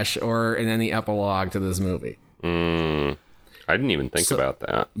crash or in any epilogue to this movie. I didn't even think about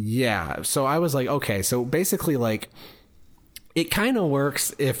that. Yeah. So I was like, okay, so basically like, it kind of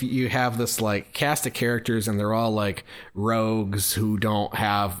works if you have this like cast of characters and they're all like rogues who don't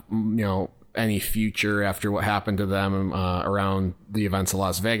have, any future after what happened to them around the events of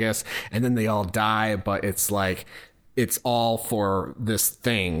Las Vegas. And then they all die, but it's like, it's all for this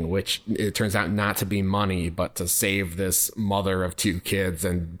thing, which it turns out not to be money, but to save this mother of two kids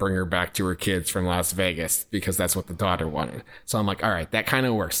and bring her back to her kids from Las Vegas, because that's what the daughter wanted. So I'm like, all right, that kind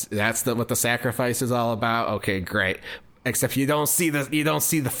of works. That's what the sacrifice is all about. Okay, great. Except you don't see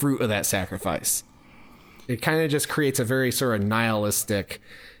the fruit of that sacrifice. It kind of just creates a very sort of nihilistic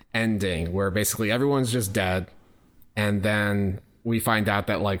ending where basically everyone's just dead, and then we find out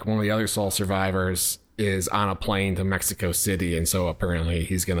that like one of the other sole survivors is on a plane to Mexico City, and so apparently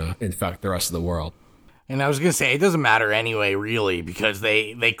he's gonna infect the rest of the world. And I was gonna say, it doesn't matter anyway, really, because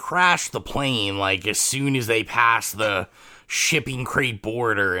they crash the plane like as soon as they pass the shipping crate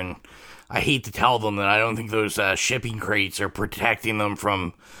border, and I hate to tell them that I don't think those shipping crates are protecting them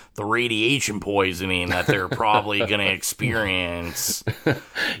from the radiation poisoning that they're probably going to experience.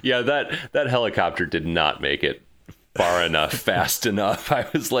 Yeah, that helicopter did not make it far enough, fast enough. I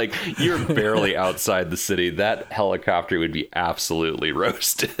was like, you're barely outside the city. That helicopter would be absolutely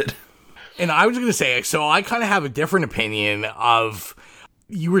roasted. And I was going to say, so I kind of have a different opinion of,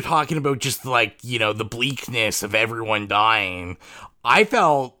 you were talking about just like, the bleakness of everyone dying. I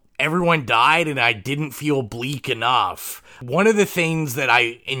felt everyone died and I didn't feel bleak enough. One of the things that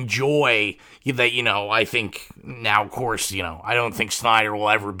I enjoy that, I think now, of course, I don't think Snyder will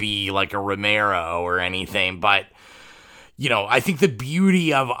ever be like a Romero or anything, but, I think the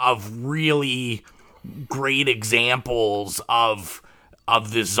beauty of really great examples of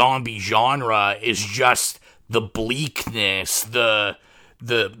the zombie genre is just the bleakness, the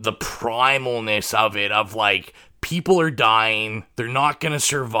primalness of it, of like people are dying. They're not going to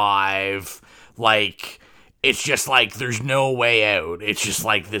survive. Like, it's just like there's no way out. It's just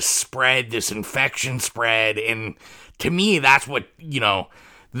like this infection spread. And to me, that's what,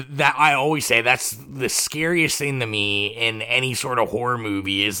 that I always say, that's the scariest thing to me in any sort of horror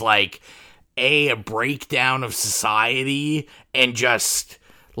movie is like a breakdown of society and just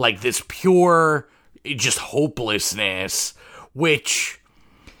like this pure just hopelessness, which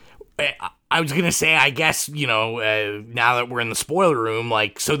I was gonna say, I guess, now that we're in the spoiler room,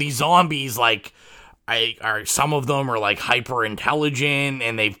 like, so these zombies, like, some of them are like hyper intelligent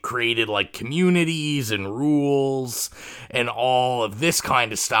and they've created like communities and rules and all of this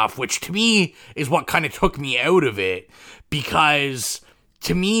kind of stuff, which to me is what kind of took me out of it, because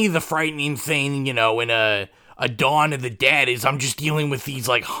to me the frightening thing, in a Dawn of the Dead is I'm just dealing with these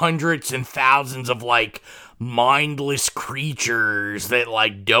like hundreds and thousands of like mindless creatures that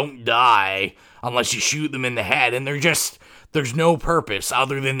like don't die unless you shoot them in the head, and there's no purpose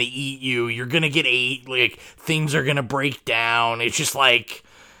other than to eat you. You're gonna get ate, like things are gonna break down. It's just like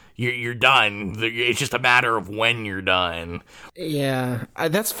you're done. It's just a matter of when you're done. Yeah,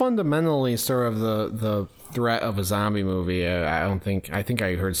 that's fundamentally sort of the threat of a zombie movie. I think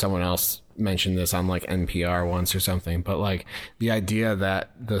I heard someone else mention this on like NPR once or something, but like the idea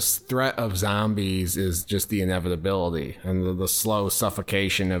that this threat of zombies is just the inevitability and the slow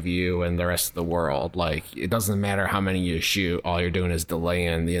suffocation of you and the rest of the world. Like, it doesn't matter how many you shoot, all you're doing is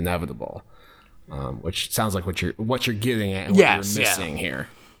delaying the inevitable, which sounds like what you're getting at and what you're missing here.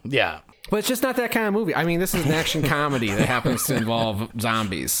 Yeah. But it's just not that kind of movie. I mean, this is an action comedy that happens to involve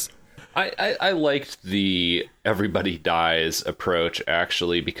zombies. I liked the everybody dies approach,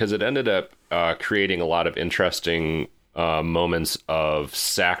 actually, because it ended up creating a lot of interesting moments of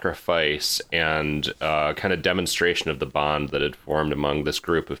sacrifice and kind of demonstration of the bond that had formed among this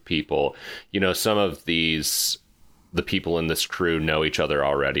group of people. Some of the people in this crew know each other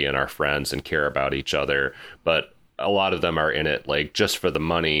already and are friends and care about each other, but a lot of them are in it like just for the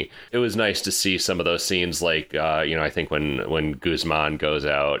money. It was nice to see some of those scenes, like I think when Guzman goes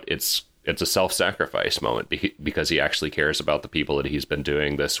out, it's a self-sacrifice moment because he actually cares about the people that he's been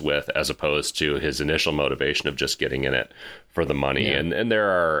doing this with, as opposed to his initial motivation of just getting in it for the money. Yeah. And there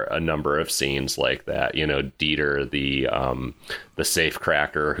are a number of scenes like that. Dieter, the safe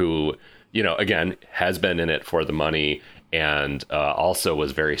cracker, who again has been in it for the money, and also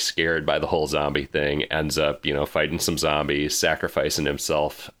was very scared by the whole zombie thing, ends up, fighting some zombies, sacrificing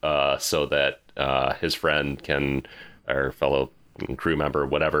himself so that his friend or fellow crew member,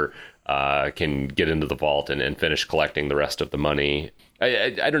 whatever, can get into the vault and finish collecting the rest of the money.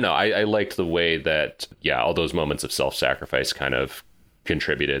 I don't know. I liked the way that, all those moments of self-sacrifice kind of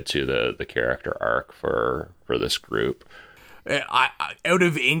contributed to the character arc for this group. Out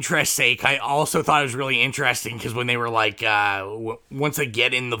of interest sake, I also thought it was really interesting because when they were like, once they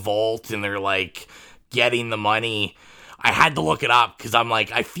get in the vault and they're like getting the money, I had to look it up because I'm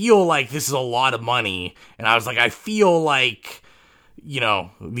like, I feel like this is a lot of money. And I was like, I feel like,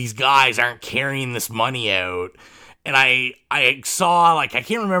 these guys aren't carrying this money out. And I saw, like, I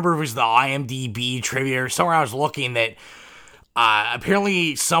can't remember if it was the IMDb trivia or somewhere I was looking that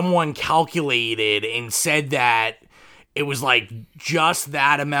apparently someone calculated and said that it was like just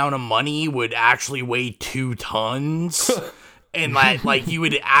that amount of money would actually weigh 2 tons. And that, like, you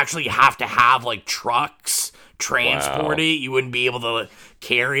would actually have to have like trucks transport it. You wouldn't be able to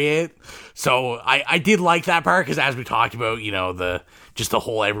carry it. So I did like that part because, as we talked about, the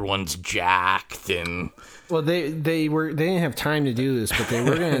whole everyone's jacked and. Well, they didn't have time to do this, but they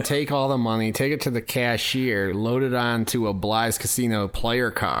were going to take all the money, take it to the cashier, load it onto a Bly's Casino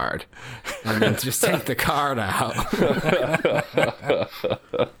player card, and then just take the card out.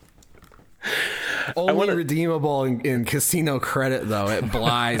 Only redeemable in casino credit, though, at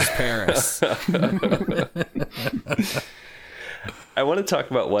Bly's Paris. I want to talk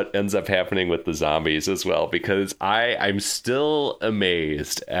about what ends up happening with the zombies as well, because I'm still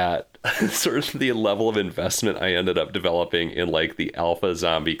amazed at sort of the level of investment I ended up developing in like the Alpha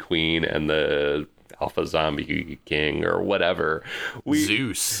Zombie Queen and the Alpha Zombie King or whatever.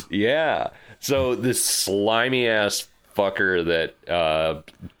 Zeus. Yeah. So this slimy ass fucker that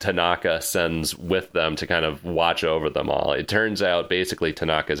Tanaka sends with them to kind of watch over them all. It turns out basically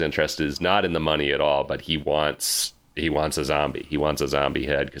Tanaka's interest is not in the money at all, but he wants a zombie. He wants a zombie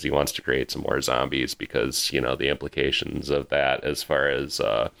head because he wants to create some more zombies because, the implications of that as far as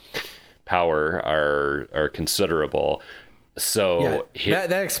power are considerable. So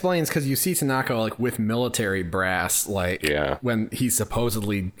that explains, because you see Tanaka like with military brass, like when he's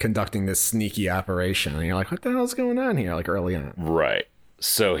supposedly conducting this sneaky operation, and you're like, what the hell's going on here? Like early on. Right.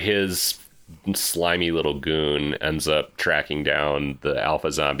 So his slimy little goon ends up tracking down the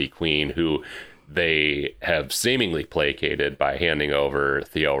alpha zombie queen, who they have seemingly placated by handing over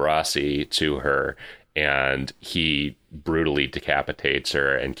Theo Rossi to her, and he brutally decapitates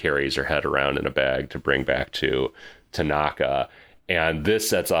her and carries her head around in a bag to bring back to Tanaka. And this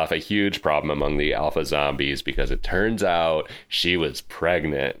sets off a huge problem among the alpha zombies, because it turns out she was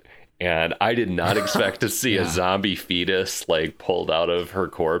pregnant. And I did not expect to see a zombie fetus like pulled out of her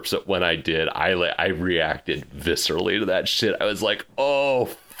corpse. When I did, I reacted viscerally to that shit. I was like, oh,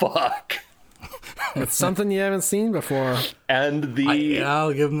 fuck. It's something you haven't seen before. And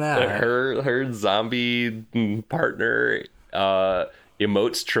I'll give him that. Her zombie partner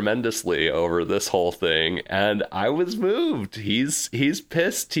emotes tremendously over this whole thing, and I was moved. He's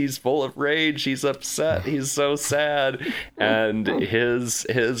pissed, he's full of rage, he's upset, he's so sad, and his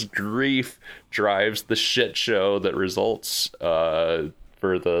grief drives the shit show that results for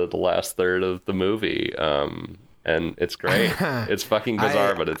the last third of the movie. And it's great. It's fucking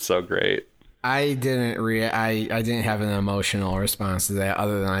bizarre, but it's so great. I didn't have an emotional response to that,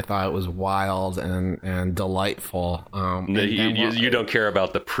 other than I thought it was wild and delightful. You don't care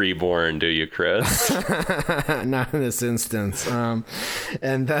about the preborn, do you, Chris? Not in this instance. And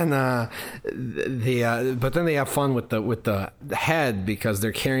then but then they have fun with the head, because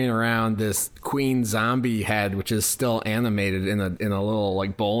they're carrying around this queen zombie head, which is still animated in a little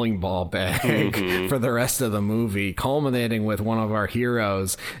like bowling ball bag for the rest of the movie, culminating with one of our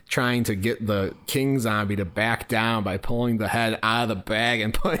heroes trying to get the king zombie to back down by pulling the head out of the bag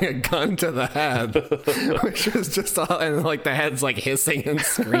and putting a gun to the head, which was just all, and like the head's like hissing and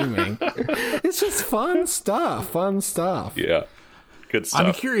screaming. It's just fun stuff. Yeah, good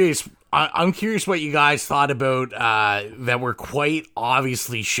stuff. I'm curious what you guys thought about that we're quite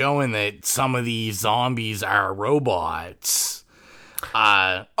obviously showing that some of these zombies are robots.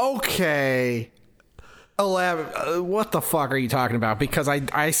 Okay. What the fuck are you talking about? Because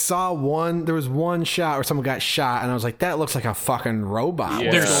I saw there was one shot where someone got shot, and I was like, that looks like a fucking robot. Yeah.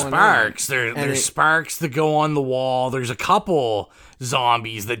 There's sparks. There's sparks that go on the wall. There's a couple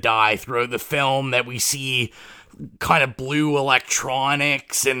zombies that die throughout the film that we see kind of blue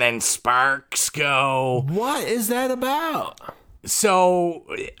electronics, and then sparks go. What is that about? So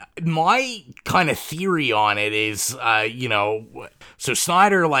my kind of theory on it is, so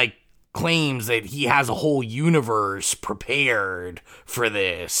Snyder claims that he has a whole universe prepared for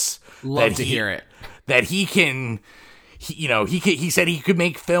this. Love to hear it. That he can, he said he could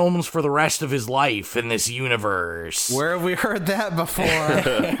make films for the rest of his life in this universe. Where have we heard that before?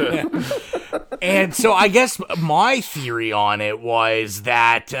 And so I guess my theory on it was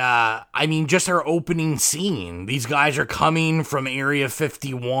that, just our opening scene. These guys are coming from Area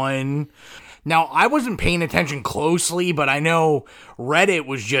 51. Now, I wasn't paying attention closely, but I know Reddit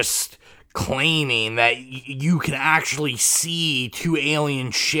was just claiming that you can actually see two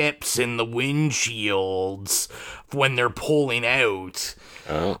alien ships in the windshields when they're pulling out.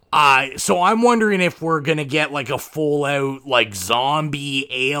 Oh. So I'm wondering if we're gonna get a full out zombie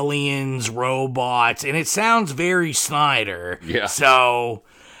aliens robots, and it sounds very Snyder. Yeah. So,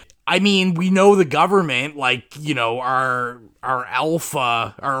 we know the government, our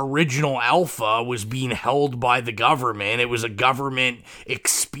alpha, our original alpha was being held by the government. It was a government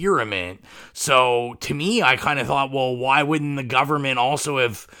experiment. So to me, I kind of thought, well, why wouldn't the government also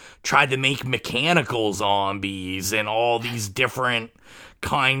have tried to make mechanical zombies and all these different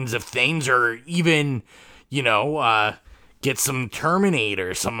kinds of things, or even, get some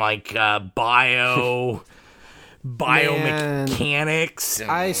Terminator, some biomechanics.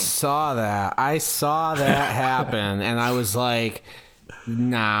 I saw that happen, and I was like,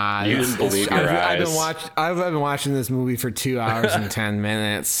 nah. You didn't believe your eyes. I've been watching this movie for 2 hours and 10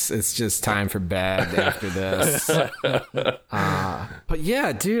 minutes. It's just time for bed after this. But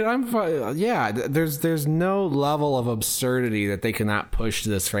yeah, dude, there's no level of absurdity that they cannot push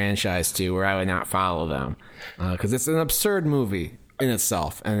this franchise to where I would not follow them, because it's an absurd movie in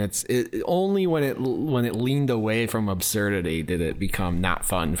itself, and it only when it leaned away from absurdity did it become not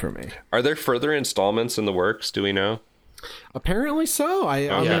fun for me. Are there further installments in the works? Do we know? Apparently so.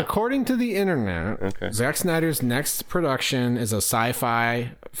 I mean, according to the internet, Zack Snyder's next production is a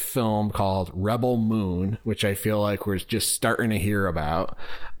sci-fi film called Rebel Moon, which I feel like we're just starting to hear about.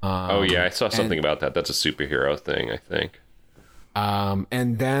 I saw something about that. That's a superhero thing, I think.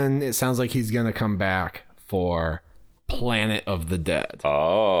 And then it sounds like he's going to come back for Planet of the Dead.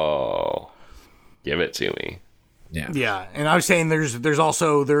 Oh, give it to me. Yeah, and I was saying there's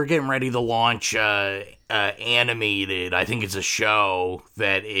also, they're getting ready to launch animated, I think it's a show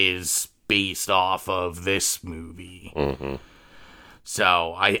that is based off of this movie.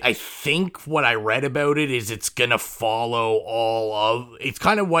 So I think what I read about it is it's going to follow all of... It's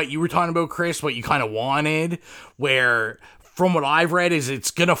kind of what you were talking about, Chris, what you kind of wanted, where from what I've read is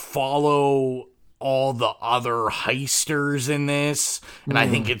it's going to follow all the other heisters in this, and I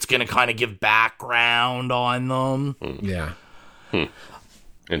think it's going to kind of give background on them. Yeah.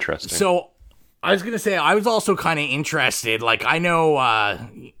 Interesting. So I was going to say, I was also kind of interested. Like, I know,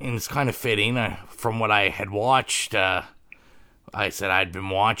 and it's kind of fitting from what I had watched, I said I'd been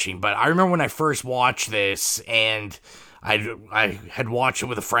watching, but I remember when I first watched this, and I had watched it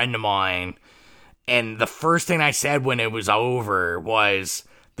with a friend of mine, and the first thing I said when it was over was,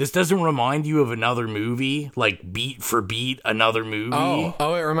 this doesn't remind you of another movie, like beat for beat another movie.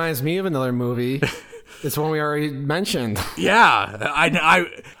 Oh, it reminds me of another movie. It's one we already mentioned. Yeah,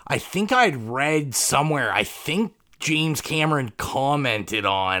 I think I'd read somewhere, I think James Cameron commented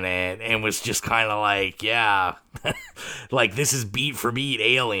on it and was just kind of like, yeah, like this is beat for beat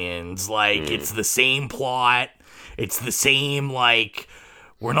Aliens. Like it's the same plot. It's the same, like,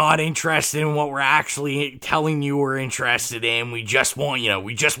 we're not interested in what we're actually telling you we're interested in. We just want,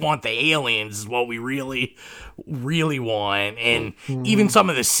 we just want the aliens is what we really, really want. And even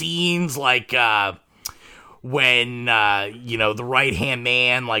some of the scenes, like, when, the right-hand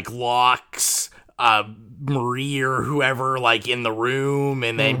man, like, locks, Marie or whoever, like, in the room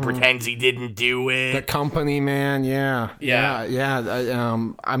and then pretends he didn't do it. The company man, yeah.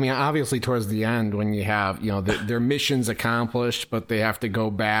 I mean, obviously towards the end when you have, their mission's accomplished, but they have to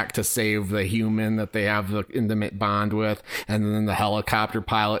go back to save the human that they have the intimate bond with, and then the helicopter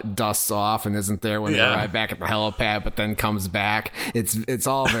pilot dusts off and isn't there when they arrive back at the helipad, but then comes back. It's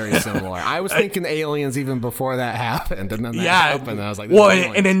all very similar. I was thinking aliens even before that happened, and then that happened, and I was like,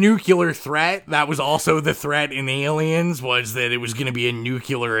 and a nuclear threat, that was also the threat in Aliens, was that it was going to be a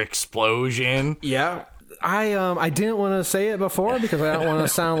nuclear explosion. Yeah. I didn't want to say it before because I don't want to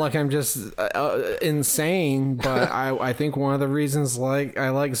sound like I'm just insane, but I think one of the reasons I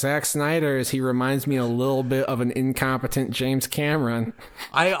like Zack Snyder is he reminds me a little bit of an incompetent James Cameron.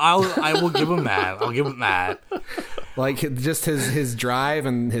 I will give him that. I'll give him that. Like just his drive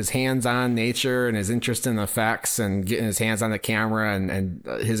and his hands-on nature and his interest in effects and getting his hands on the camera and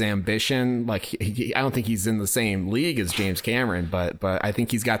his ambition. Like I don't think he's in the same league as James Cameron, but I think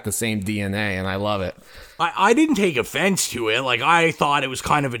he's got the same DNA, and I love it. I didn't take offense to it. Like, I thought it was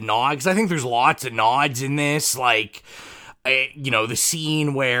kind of a nod, because I think there's lots of nods in this. Like, the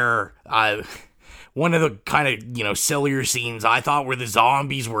scene where, one of the kind of, sillier scenes I thought where the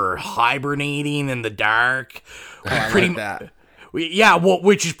zombies were hibernating in the dark. I like that. Yeah,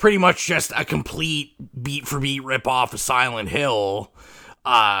 which is pretty much just a complete beat-for-beat rip-off of Silent Hill.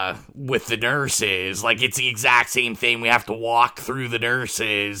 With the nurses, like it's the exact same thing. We have to walk through the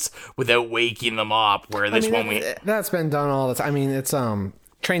nurses without waking them up. Where this that's been done all the time. I mean, it's Train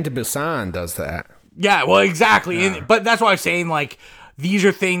to Busan does that. Yeah, well, exactly. Yeah. But that's why I'm saying, like, these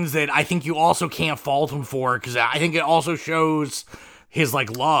are things that I think you also can't fault him for, because I think it also shows his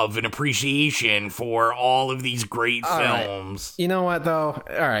like love and appreciation for all of these great films. Right. You know what though?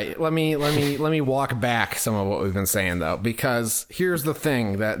 All right, let me walk back some of what we've been saying though, because here's the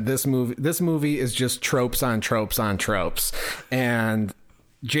thing, that this movie is just tropes on tropes on tropes, and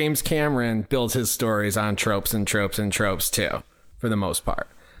James Cameron builds his stories on tropes and tropes and tropes too, for the most part.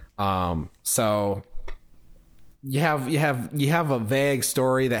 So you have a vague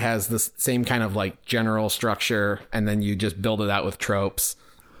story that has the same kind of like general structure, and then you just build it out with tropes.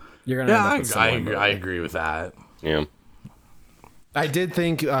 You're gonna I agree with that. Yeah. I did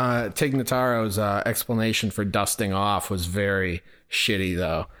think Tig Notaro's explanation for dusting off was very shitty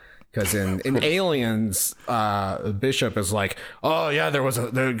though. Because in Aliens, Bishop is like, oh yeah,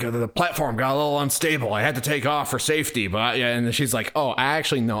 the platform got a little unstable. I had to take off for safety, but yeah. And then she's like, oh,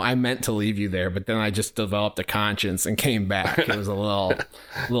 I meant to leave you there, but then I just developed a conscience and came back. It was a little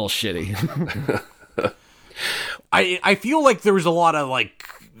shitty. I feel like there was a lot of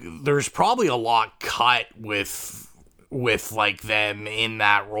there's probably a lot cut with like them in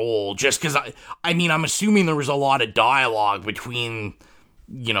that role, just because I'm assuming there was a lot of dialogue between,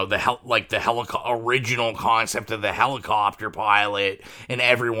 the original concept of the helicopter pilot and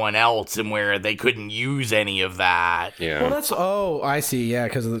everyone else, and where they couldn't use any of that. Yeah. Well, I see. Yeah,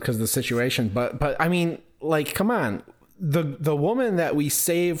 because of the situation. But I mean, like, come on. The woman that we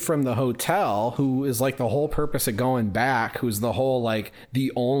saved from the hotel, who is like the whole purpose of going back, who's the whole like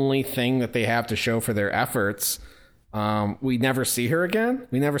the only thing that they have to show for their efforts. We never see her again.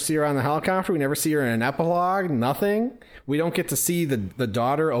 We never see her on the helicopter. We never see her in an epilogue. Nothing. We don't get to see the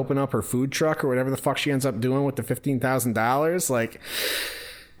daughter open up her food truck or whatever the fuck she ends up doing with the $15,000. Like,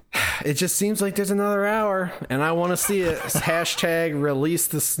 It just seems like there's another hour, and I want to see it. Hashtag release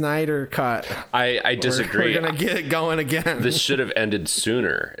the Snyder cut. I disagree. We're going to get it going again. This should have ended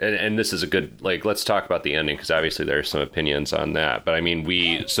sooner. And this is a good, like, let's talk about the ending, because obviously there are some opinions on that. But I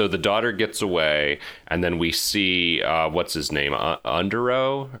mean, so the daughter gets away, and then we see, what's his name?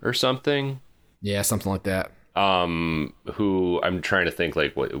 Undero or something? Yeah, something like that. Who I'm trying to think,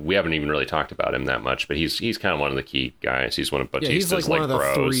 like, we haven't even really talked about him that much, but he's kind of one of the key guys. He's one of Batista's, he's like one of the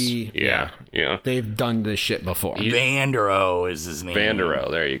bros. three. Yeah. They've done this shit before. Vandero is his name.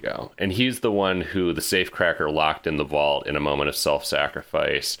 Vandero, there you go. And he's the one who the safecracker locked in the vault in a moment of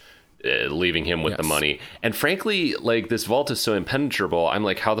self-sacrifice, leaving him with the money. And frankly, like, this vault is so impenetrable. I'm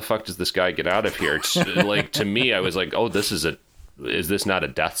like, how the fuck does this guy get out of here? Like, to me, I was like, oh, is this not a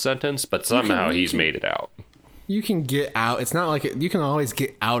death sentence? But somehow he's made it out. You can get out. It's not like you can always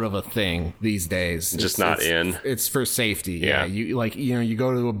get out of a thing these days. Just not in. It's for safety. Yeah. You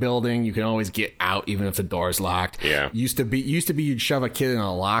go to a building, you can always get out even if the door's locked. Yeah. Used to be you'd shove a kid in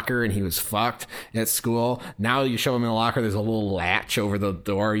a locker and he was fucked at school. Now you shove him in a locker, there's a little latch over the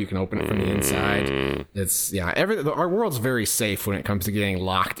door. You can open it from the inside. It's our world's very safe when it comes to getting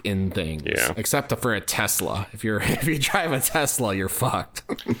locked in things. Yeah. Except for a Tesla. If you drive a Tesla, you're fucked.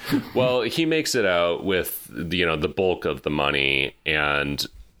 Well, he makes it out with the bulk of the money and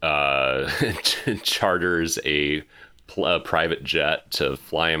charters a private jet to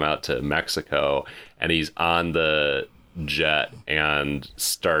fly him out to Mexico, and he's on the jet and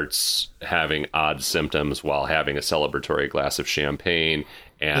starts having odd symptoms while having a celebratory glass of champagne.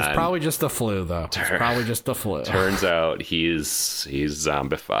 And it's probably just the flu, though. It's probably just the flu. Turns out he's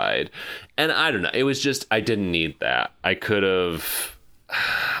zombified, and I don't know. It was just, I didn't need that. I could have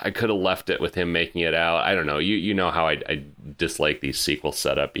left it with him making it out. I don't know. You know how I dislike these sequel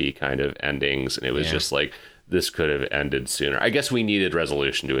setup-y kind of endings, and it was just like, this could have ended sooner. I guess we needed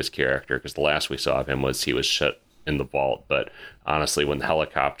resolution to his character, because the last we saw of him was he was shut in the vault. But honestly, when the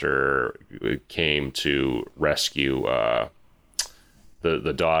helicopter came to rescue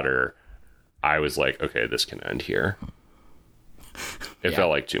the daughter, I was like, okay, this can end here. It felt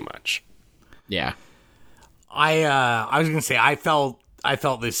like too much. Yeah. I was gonna say, I felt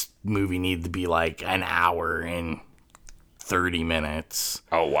this movie needed to be like an hour and 30 minutes.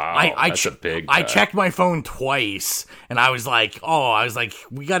 Oh wow, that's a big. I checked my phone twice, and I was like,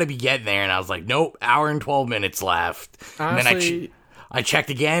 we got to be getting there, and I was like, nope, hour and 12 minutes left. Honestly, and then I checked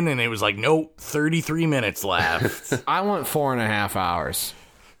again, and it was like, nope, 33 minutes left. I want 4.5 hours.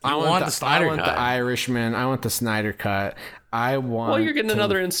 I want the Snyder cut. The Irishman. I want the Snyder cut. Well, you're getting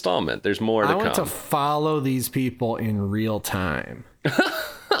another installment. There's more to come. I want to follow these people in real time.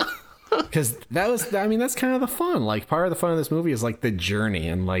 Because that's kind of the fun. Like, part of the fun of this movie is like the journey,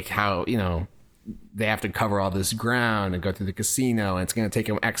 and like how, they have to cover all this ground and go through the casino, and it's going to take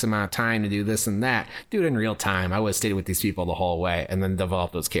them X amount of time to do this and that. Do it in real time. I would have stayed with these people the whole way and then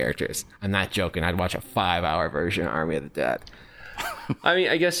develop those characters. I'm not joking. I'd watch a 5-hour version of Army of the Dead. I mean,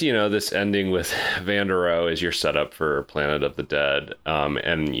 I guess, this ending with Vandero is your setup for Planet of the Dead.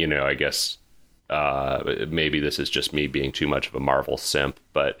 And, I guess maybe this is just me being too much of a Marvel simp,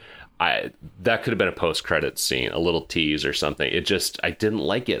 but that could have been a post-credit scene, a little tease or something. I didn't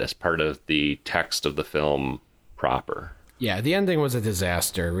like it as part of the text of the film proper. Yeah, the ending was a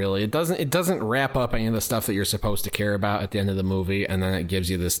disaster, really. It doesn't wrap up any of the stuff that you're supposed to care about at the end of the movie, and then it gives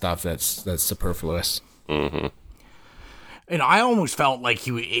you this stuff that's superfluous. Mm-hmm. And I almost felt like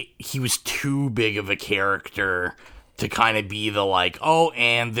he was too big of a character to kind of be the like, oh,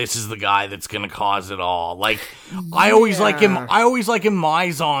 and this is the guy that's gonna cause it all. Like, I always like him in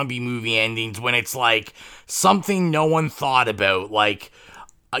my zombie movie endings when it's like something no one thought about, like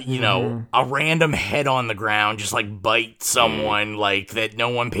a random head on the ground just like bite someone like that no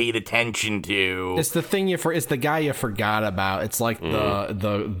one paid attention to. It's the thing it's the guy you forgot about. It's like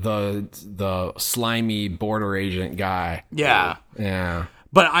the slimy border agent guy. Yeah. Yeah.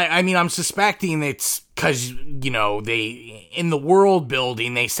 But I'm suspecting it's because, they, in the world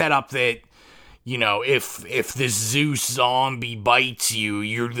building, they set up that, if this Zeus zombie bites you,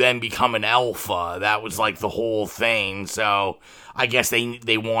 you then become an alpha. That was like the whole thing. So I guess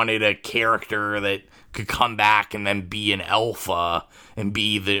they wanted a character that could come back and then be an alpha and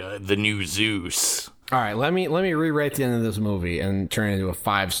be the new Zeus. All right, let me rewrite the end of this movie and turn it into a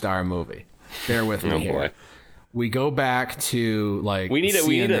 5-star movie. Bear with me here. Boy. we go back to like We need a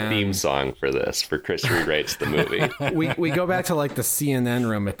CNN. theme song for this, for Chris rewrites the movie. We go back to like the CNN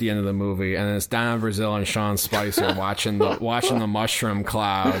room at the end of the movie, and it's Donna Brazil and Sean Spicer watching the mushroom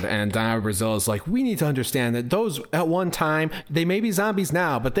cloud, and Donna Brazil is like, we need to understand that those at one time, they may be zombies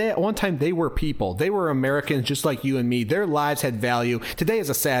now, but they at one time they were people. They were Americans just like you and me. Their lives had value. Today is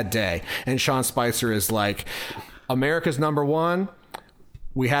a sad day. And Sean Spicer is like, America's number one.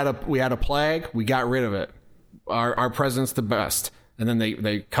 We had a plague. We got rid of it. Our president's the best. And then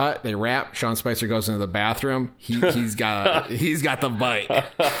they cut, they wrap. Sean Spicer goes into the bathroom. He's got the bite.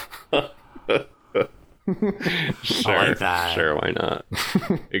 Sure, I like that. Sure, why not?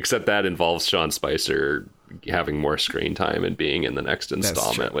 Except that involves Sean Spicer having more screen time and being in the next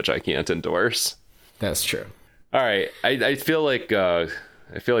installment, which I can't endorse. That's true. All right, I feel like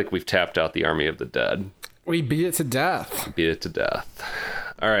we've tapped out the Army of the Dead. We beat it to death. Beat it to death.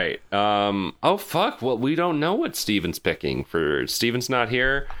 All right. Oh fuck. Well, we don't know what Steven's picking. Steven's not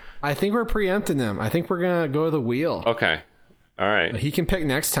here. I think we're preempting him. I think we're gonna go to the wheel. Okay. All right. He can pick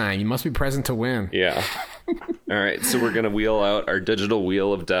next time. You must be present to win. Yeah. All right. So we're gonna wheel out our digital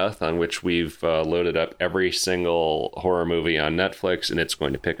wheel of death, on which we've loaded up every single horror movie on Netflix, and it's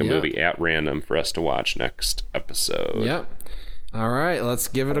going to pick a movie at random for us to watch next episode. Yep. All right, let's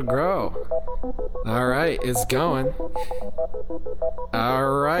give it a go. All right, it's going. All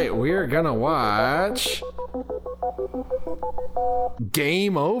right, we're gonna watch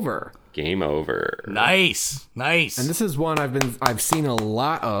Game Over. Game Over. Nice. And this is one I've seen a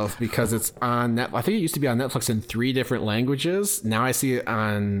lot of because it's on Net. I think it used to be on Netflix in 3 different languages. Now I see it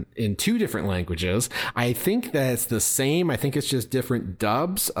in 2 different languages. I think that it's the same. I think it's just different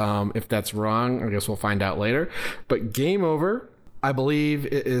dubs. If that's wrong, I guess we'll find out later. But Game Over, I believe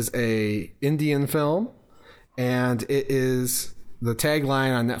it is a Indian film, and it is, the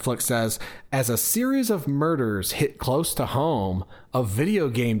tagline on Netflix says, as a series of murders hit close to home, a video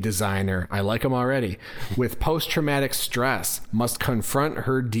game designer, I like him already, with post-traumatic stress must confront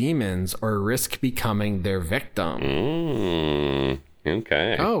her demons or risk becoming their victim.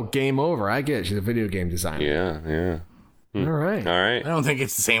 Okay. Oh, Game Over. I get it. She's a video game designer. Yeah. All right. I don't think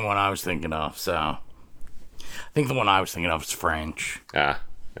it's the same one I was thinking of, so... I think the one I was thinking of is French. All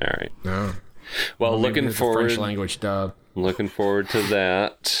right. No. Well, looking It's a forward. French language dub. Looking forward to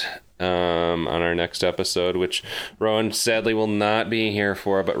that on our next episode, which Rowan sadly will not be here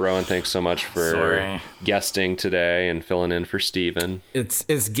for. But Rowan, thanks so much for guesting today and filling in for Steven.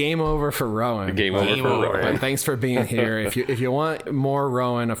 It's Game Over for Rowan. Game over for Rowan. Thanks for being here. If you want more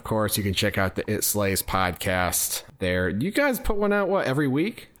Rowan, of course, you can check out the It Slays podcast there. You guys put one out, every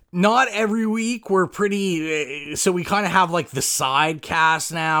week? Not every week. We're pretty... so we kind of have like the side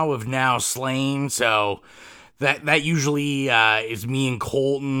cast now of Now Slain. So that usually is me and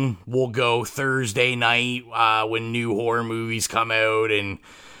Colton. We'll go Thursday night when new horror movies come out, and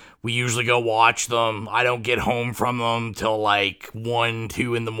we usually go watch them. I don't get home from them till like 1,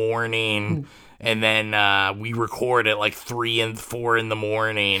 2 in the morning. And then we record at like 3 and 4 in the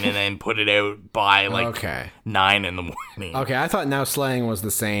morning, and then put it out by like 9 in the morning. Okay, I thought Now Slaying was the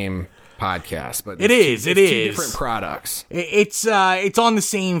same podcast, but it is. Two different products. It's on the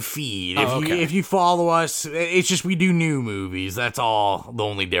same feed. If you follow us, it's just we do new movies. That's all. The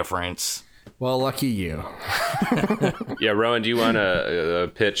only difference. Well, lucky you. Yeah, Rowan, do you want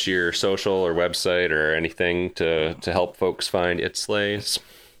to pitch your social or website or anything to help folks find It Slays?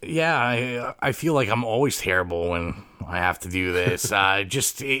 Yeah, I feel like I'm always terrible when I have to do this.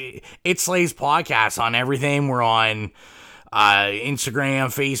 It Slays podcast on everything. We're on Instagram,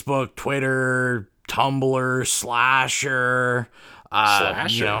 Facebook, Twitter, Tumblr, Slasher.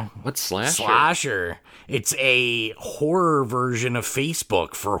 Slasher? What's Slasher? Slasher. It's a horror version of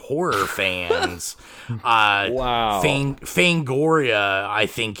Facebook for horror fans. Wow. Fangoria, I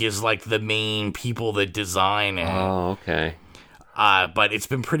think, is like the main people that design it. Oh, okay. But it's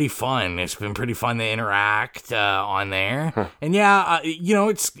been pretty fun. It's been pretty fun to interact on there. Huh. And yeah,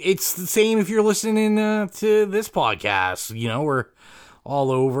 it's the same if you're listening to this podcast. We're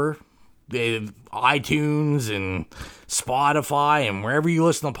all over iTunes and Spotify and wherever you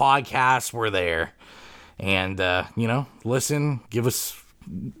listen to podcasts, we're there. And, listen, give us,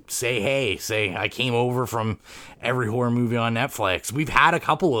 say I came over from every horror movie on Netflix. We've had a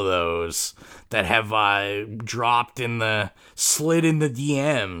couple of those that have slid in the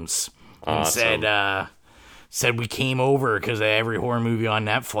DMs and said we came over because of every horror movie on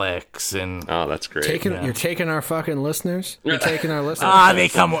Netflix. And that's great. You're taking our fucking listeners. You're taking our listeners.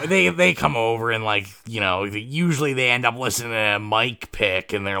 They come over and usually they end up listening to a Mike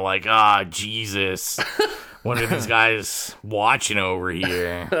pick and they're like, Jesus, what are these guys watching over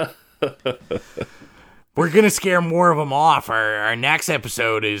here? We're going to scare more of them off. Our next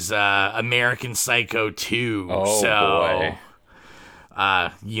episode is American Psycho 2. Oh, so,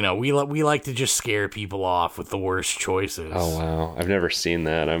 boy. We like to just scare people off with the worst choices. Oh, wow. I've never seen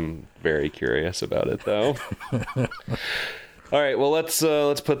that. I'm very curious about it, though. All right, well, let's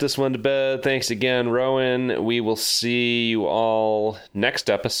put this one to bed. Thanks again, Rowan. We will see you all next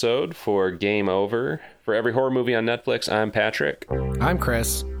episode for Game Over. For Every Horror Movie on Netflix, I'm Patrick. I'm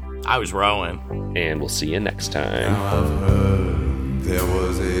Chris. I was Rowan. And we'll see you next time. Now I've heard there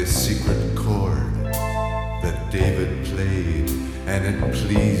was a secret chord that David played, and it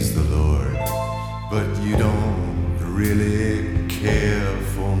pleased the Lord. But you don't really care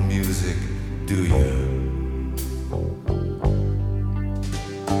for music, do you?